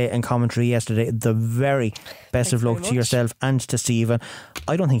did say in commentary yesterday, the very best of luck to yourself and to Stephen.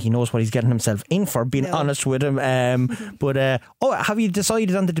 I don't think he knows what he's getting himself in for, being honest with him. But have you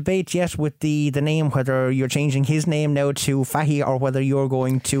decided on the debate yet with the name, whether you're changing his name now to Fahy, or whether you're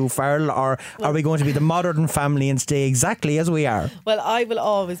going to Farrell, or are we going to be the modern family and stay exactly as we are? Well, I will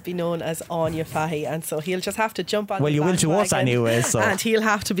always be known as Anya Fahy, and so he'll just have to jump on. Well, you will to us anyway, so. And he'll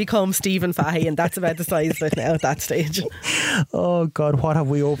have to become Stephen Fahy, and that's about the size of it now at that stage. Oh God, what have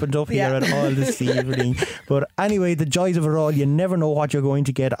we opened up here at all this evening? But anyway, the joys of it all, you never know what you're going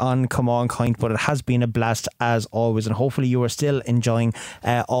to get on Come On Kind, but it has been a blast as always, and hopefully you are still enjoying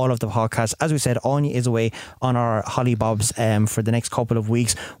all of the podcasts. As we said, Anya is away on our Holly Bobs for the next couple of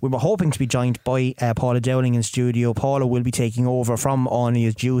weeks. We were hoping to be joined by Paula Dowling in studio. Paula will be taking over from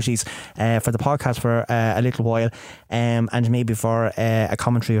Anya's duties for the podcast for a little while, and maybe for a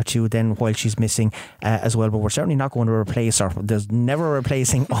commentary or two then while she's missing as well. But we're certainly not going to replace her. There's never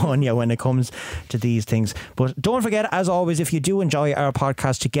replacing Anya when it comes to these things. But don't forget, as always, if you do enjoy our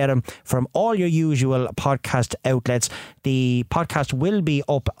podcast, to get them from all your usual podcast outlets. The podcast will be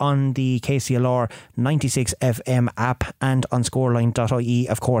up on the KCLR 96 FM app and on scoreline.ie,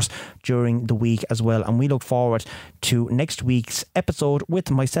 of course, during the week as well. And we look forward to next week's episode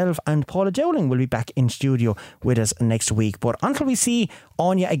with myself, and Paula Dowling will be back in studio with us next week. But until we see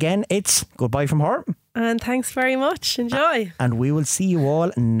Anya again, it's goodbye from her. And thanks very much. Enjoy. And we will see you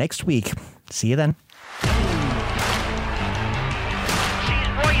all next week. See you then. She's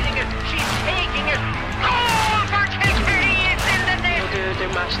riding it. She's taking it. Goal for Kilkenny! It's in the net.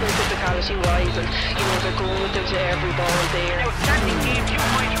 They're matching their physicality wise, and they're going with them to every ball there. Outstanding game, 2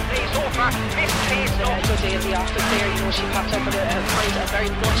 points from play so far. Best play so A good day in the office there. She popped up with a very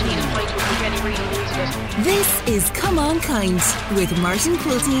much needed point with Kilkenny really losing it. This is Come On Kind with Martin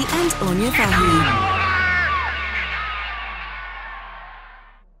Quilty and Anya Fahy.